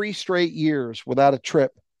been 3 straight years without a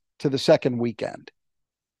trip to the second weekend.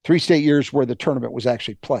 3 straight years where the tournament was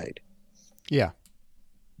actually played. Yeah.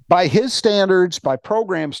 By his standards, by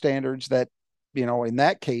program standards that, in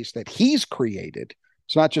that case, that he's created,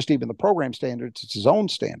 it's not just even the program standards, it's his own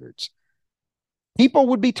standards. People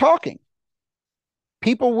would be talking.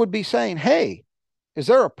 People would be saying, hey, is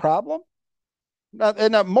there a problem?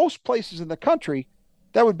 And most places in the country,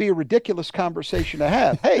 that would be a ridiculous conversation to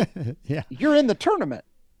have. Hey, Yeah. you're in the tournament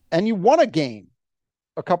and you won a game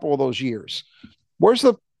a couple of those years. Where's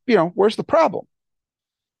the problem?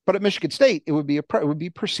 But at Michigan State, it would be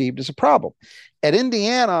perceived as a problem. At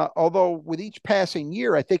Indiana, although with each passing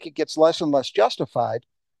year, I think it gets less and less justified.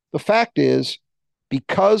 The fact is,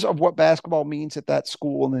 because of what basketball means at that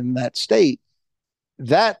school and in that state,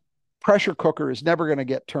 that pressure cooker is never going to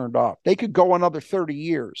get turned off. They could go another 30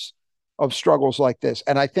 years of struggles like this.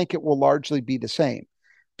 And I think it will largely be the same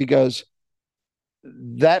because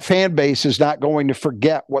that fan base is not going to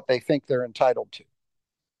forget what they think they're entitled to.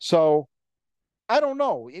 So I don't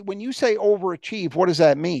know. When you say overachieve, what does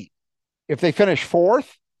that mean? If they finish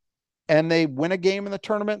fourth and they win a game in the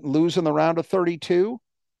tournament and lose in the round of 32,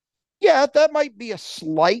 yeah, that might be a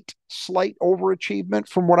slight overachievement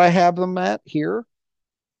from what I have them at here.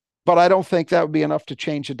 But I don't think that would be enough to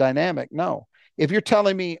change the dynamic. No. If you're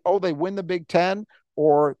telling me, oh, they win the Big Ten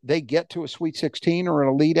or they get to a Sweet 16 or an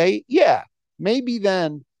Elite Eight, yeah, maybe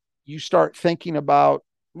then you start thinking about,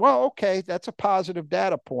 well, okay, that's a positive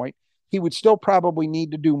data point. He would still probably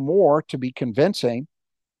need to do more to be convincing,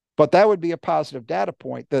 but that would be a positive data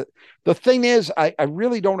point. The thing is, I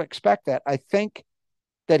really don't expect that. I think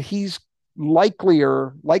that he's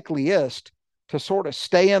likeliest to sort of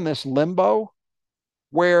stay in this limbo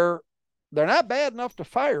where they're not bad enough to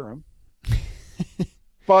fire him,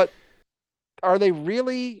 but are they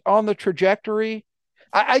really on the trajectory?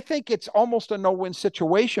 I think it's almost a no-win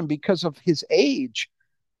situation because of his age.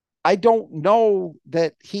 I don't know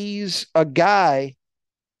that he's a guy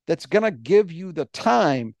that's going to give you the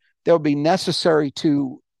time that would be necessary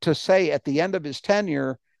to say at the end of his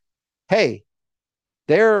tenure, hey,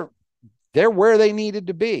 they're where they needed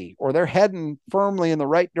to be, or they're heading firmly in the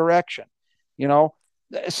right direction. You know,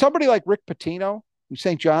 somebody like Rick Pitino, who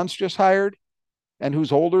St. John's just hired and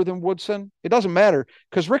who's older than Woodson, it doesn't matter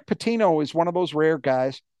because Rick Pitino is one of those rare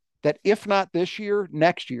guys that if not this year,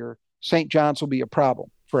 next year, St. John's will be a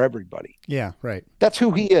problem for everybody. Yeah, right. That's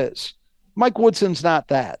who he is. Mike Woodson's not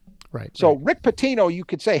that. Right. So right. Rick Pitino, you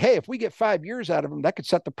could say, hey, if we get 5 years out of him, that could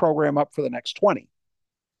set the program up for the next 20.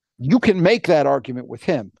 You can make that argument with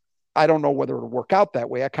him. I don't know whether it'll work out that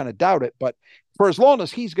way. I kind of doubt it. But for as long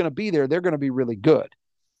as he's going to be there, they're going to be really good.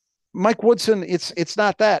 Mike Woodson, it's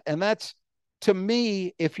not that. And that's, to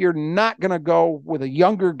me, if you're not going to go with a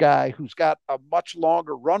younger guy who's got a much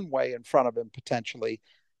longer runway in front of him potentially,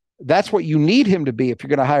 that's what you need him to be if you're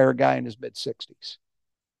going to hire a guy in his mid-60s.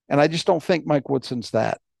 And I just don't think Mike Woodson's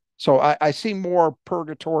that. So I see more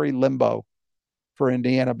purgatory limbo for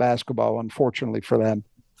Indiana basketball, unfortunately for them.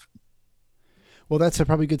 Well, that's a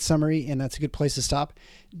probably good summary, and that's a good place to stop.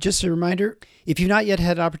 Just a reminder, if you've not yet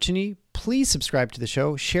had an opportunity, please subscribe to the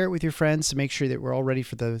show. Share it with your friends to make sure that we're all ready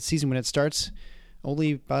for the season when it starts.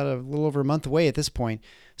 Only about a little over a month away at this point.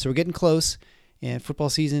 So we're getting close, and football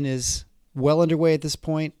season is well underway at this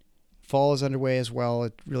point. Fall is underway as well.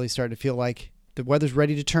 It really started to feel like the weather's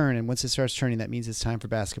ready to turn, and once it starts turning, that means it's time for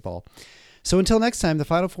basketball. So until next time, the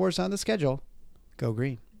Final Four is on the schedule. Go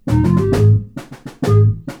Green.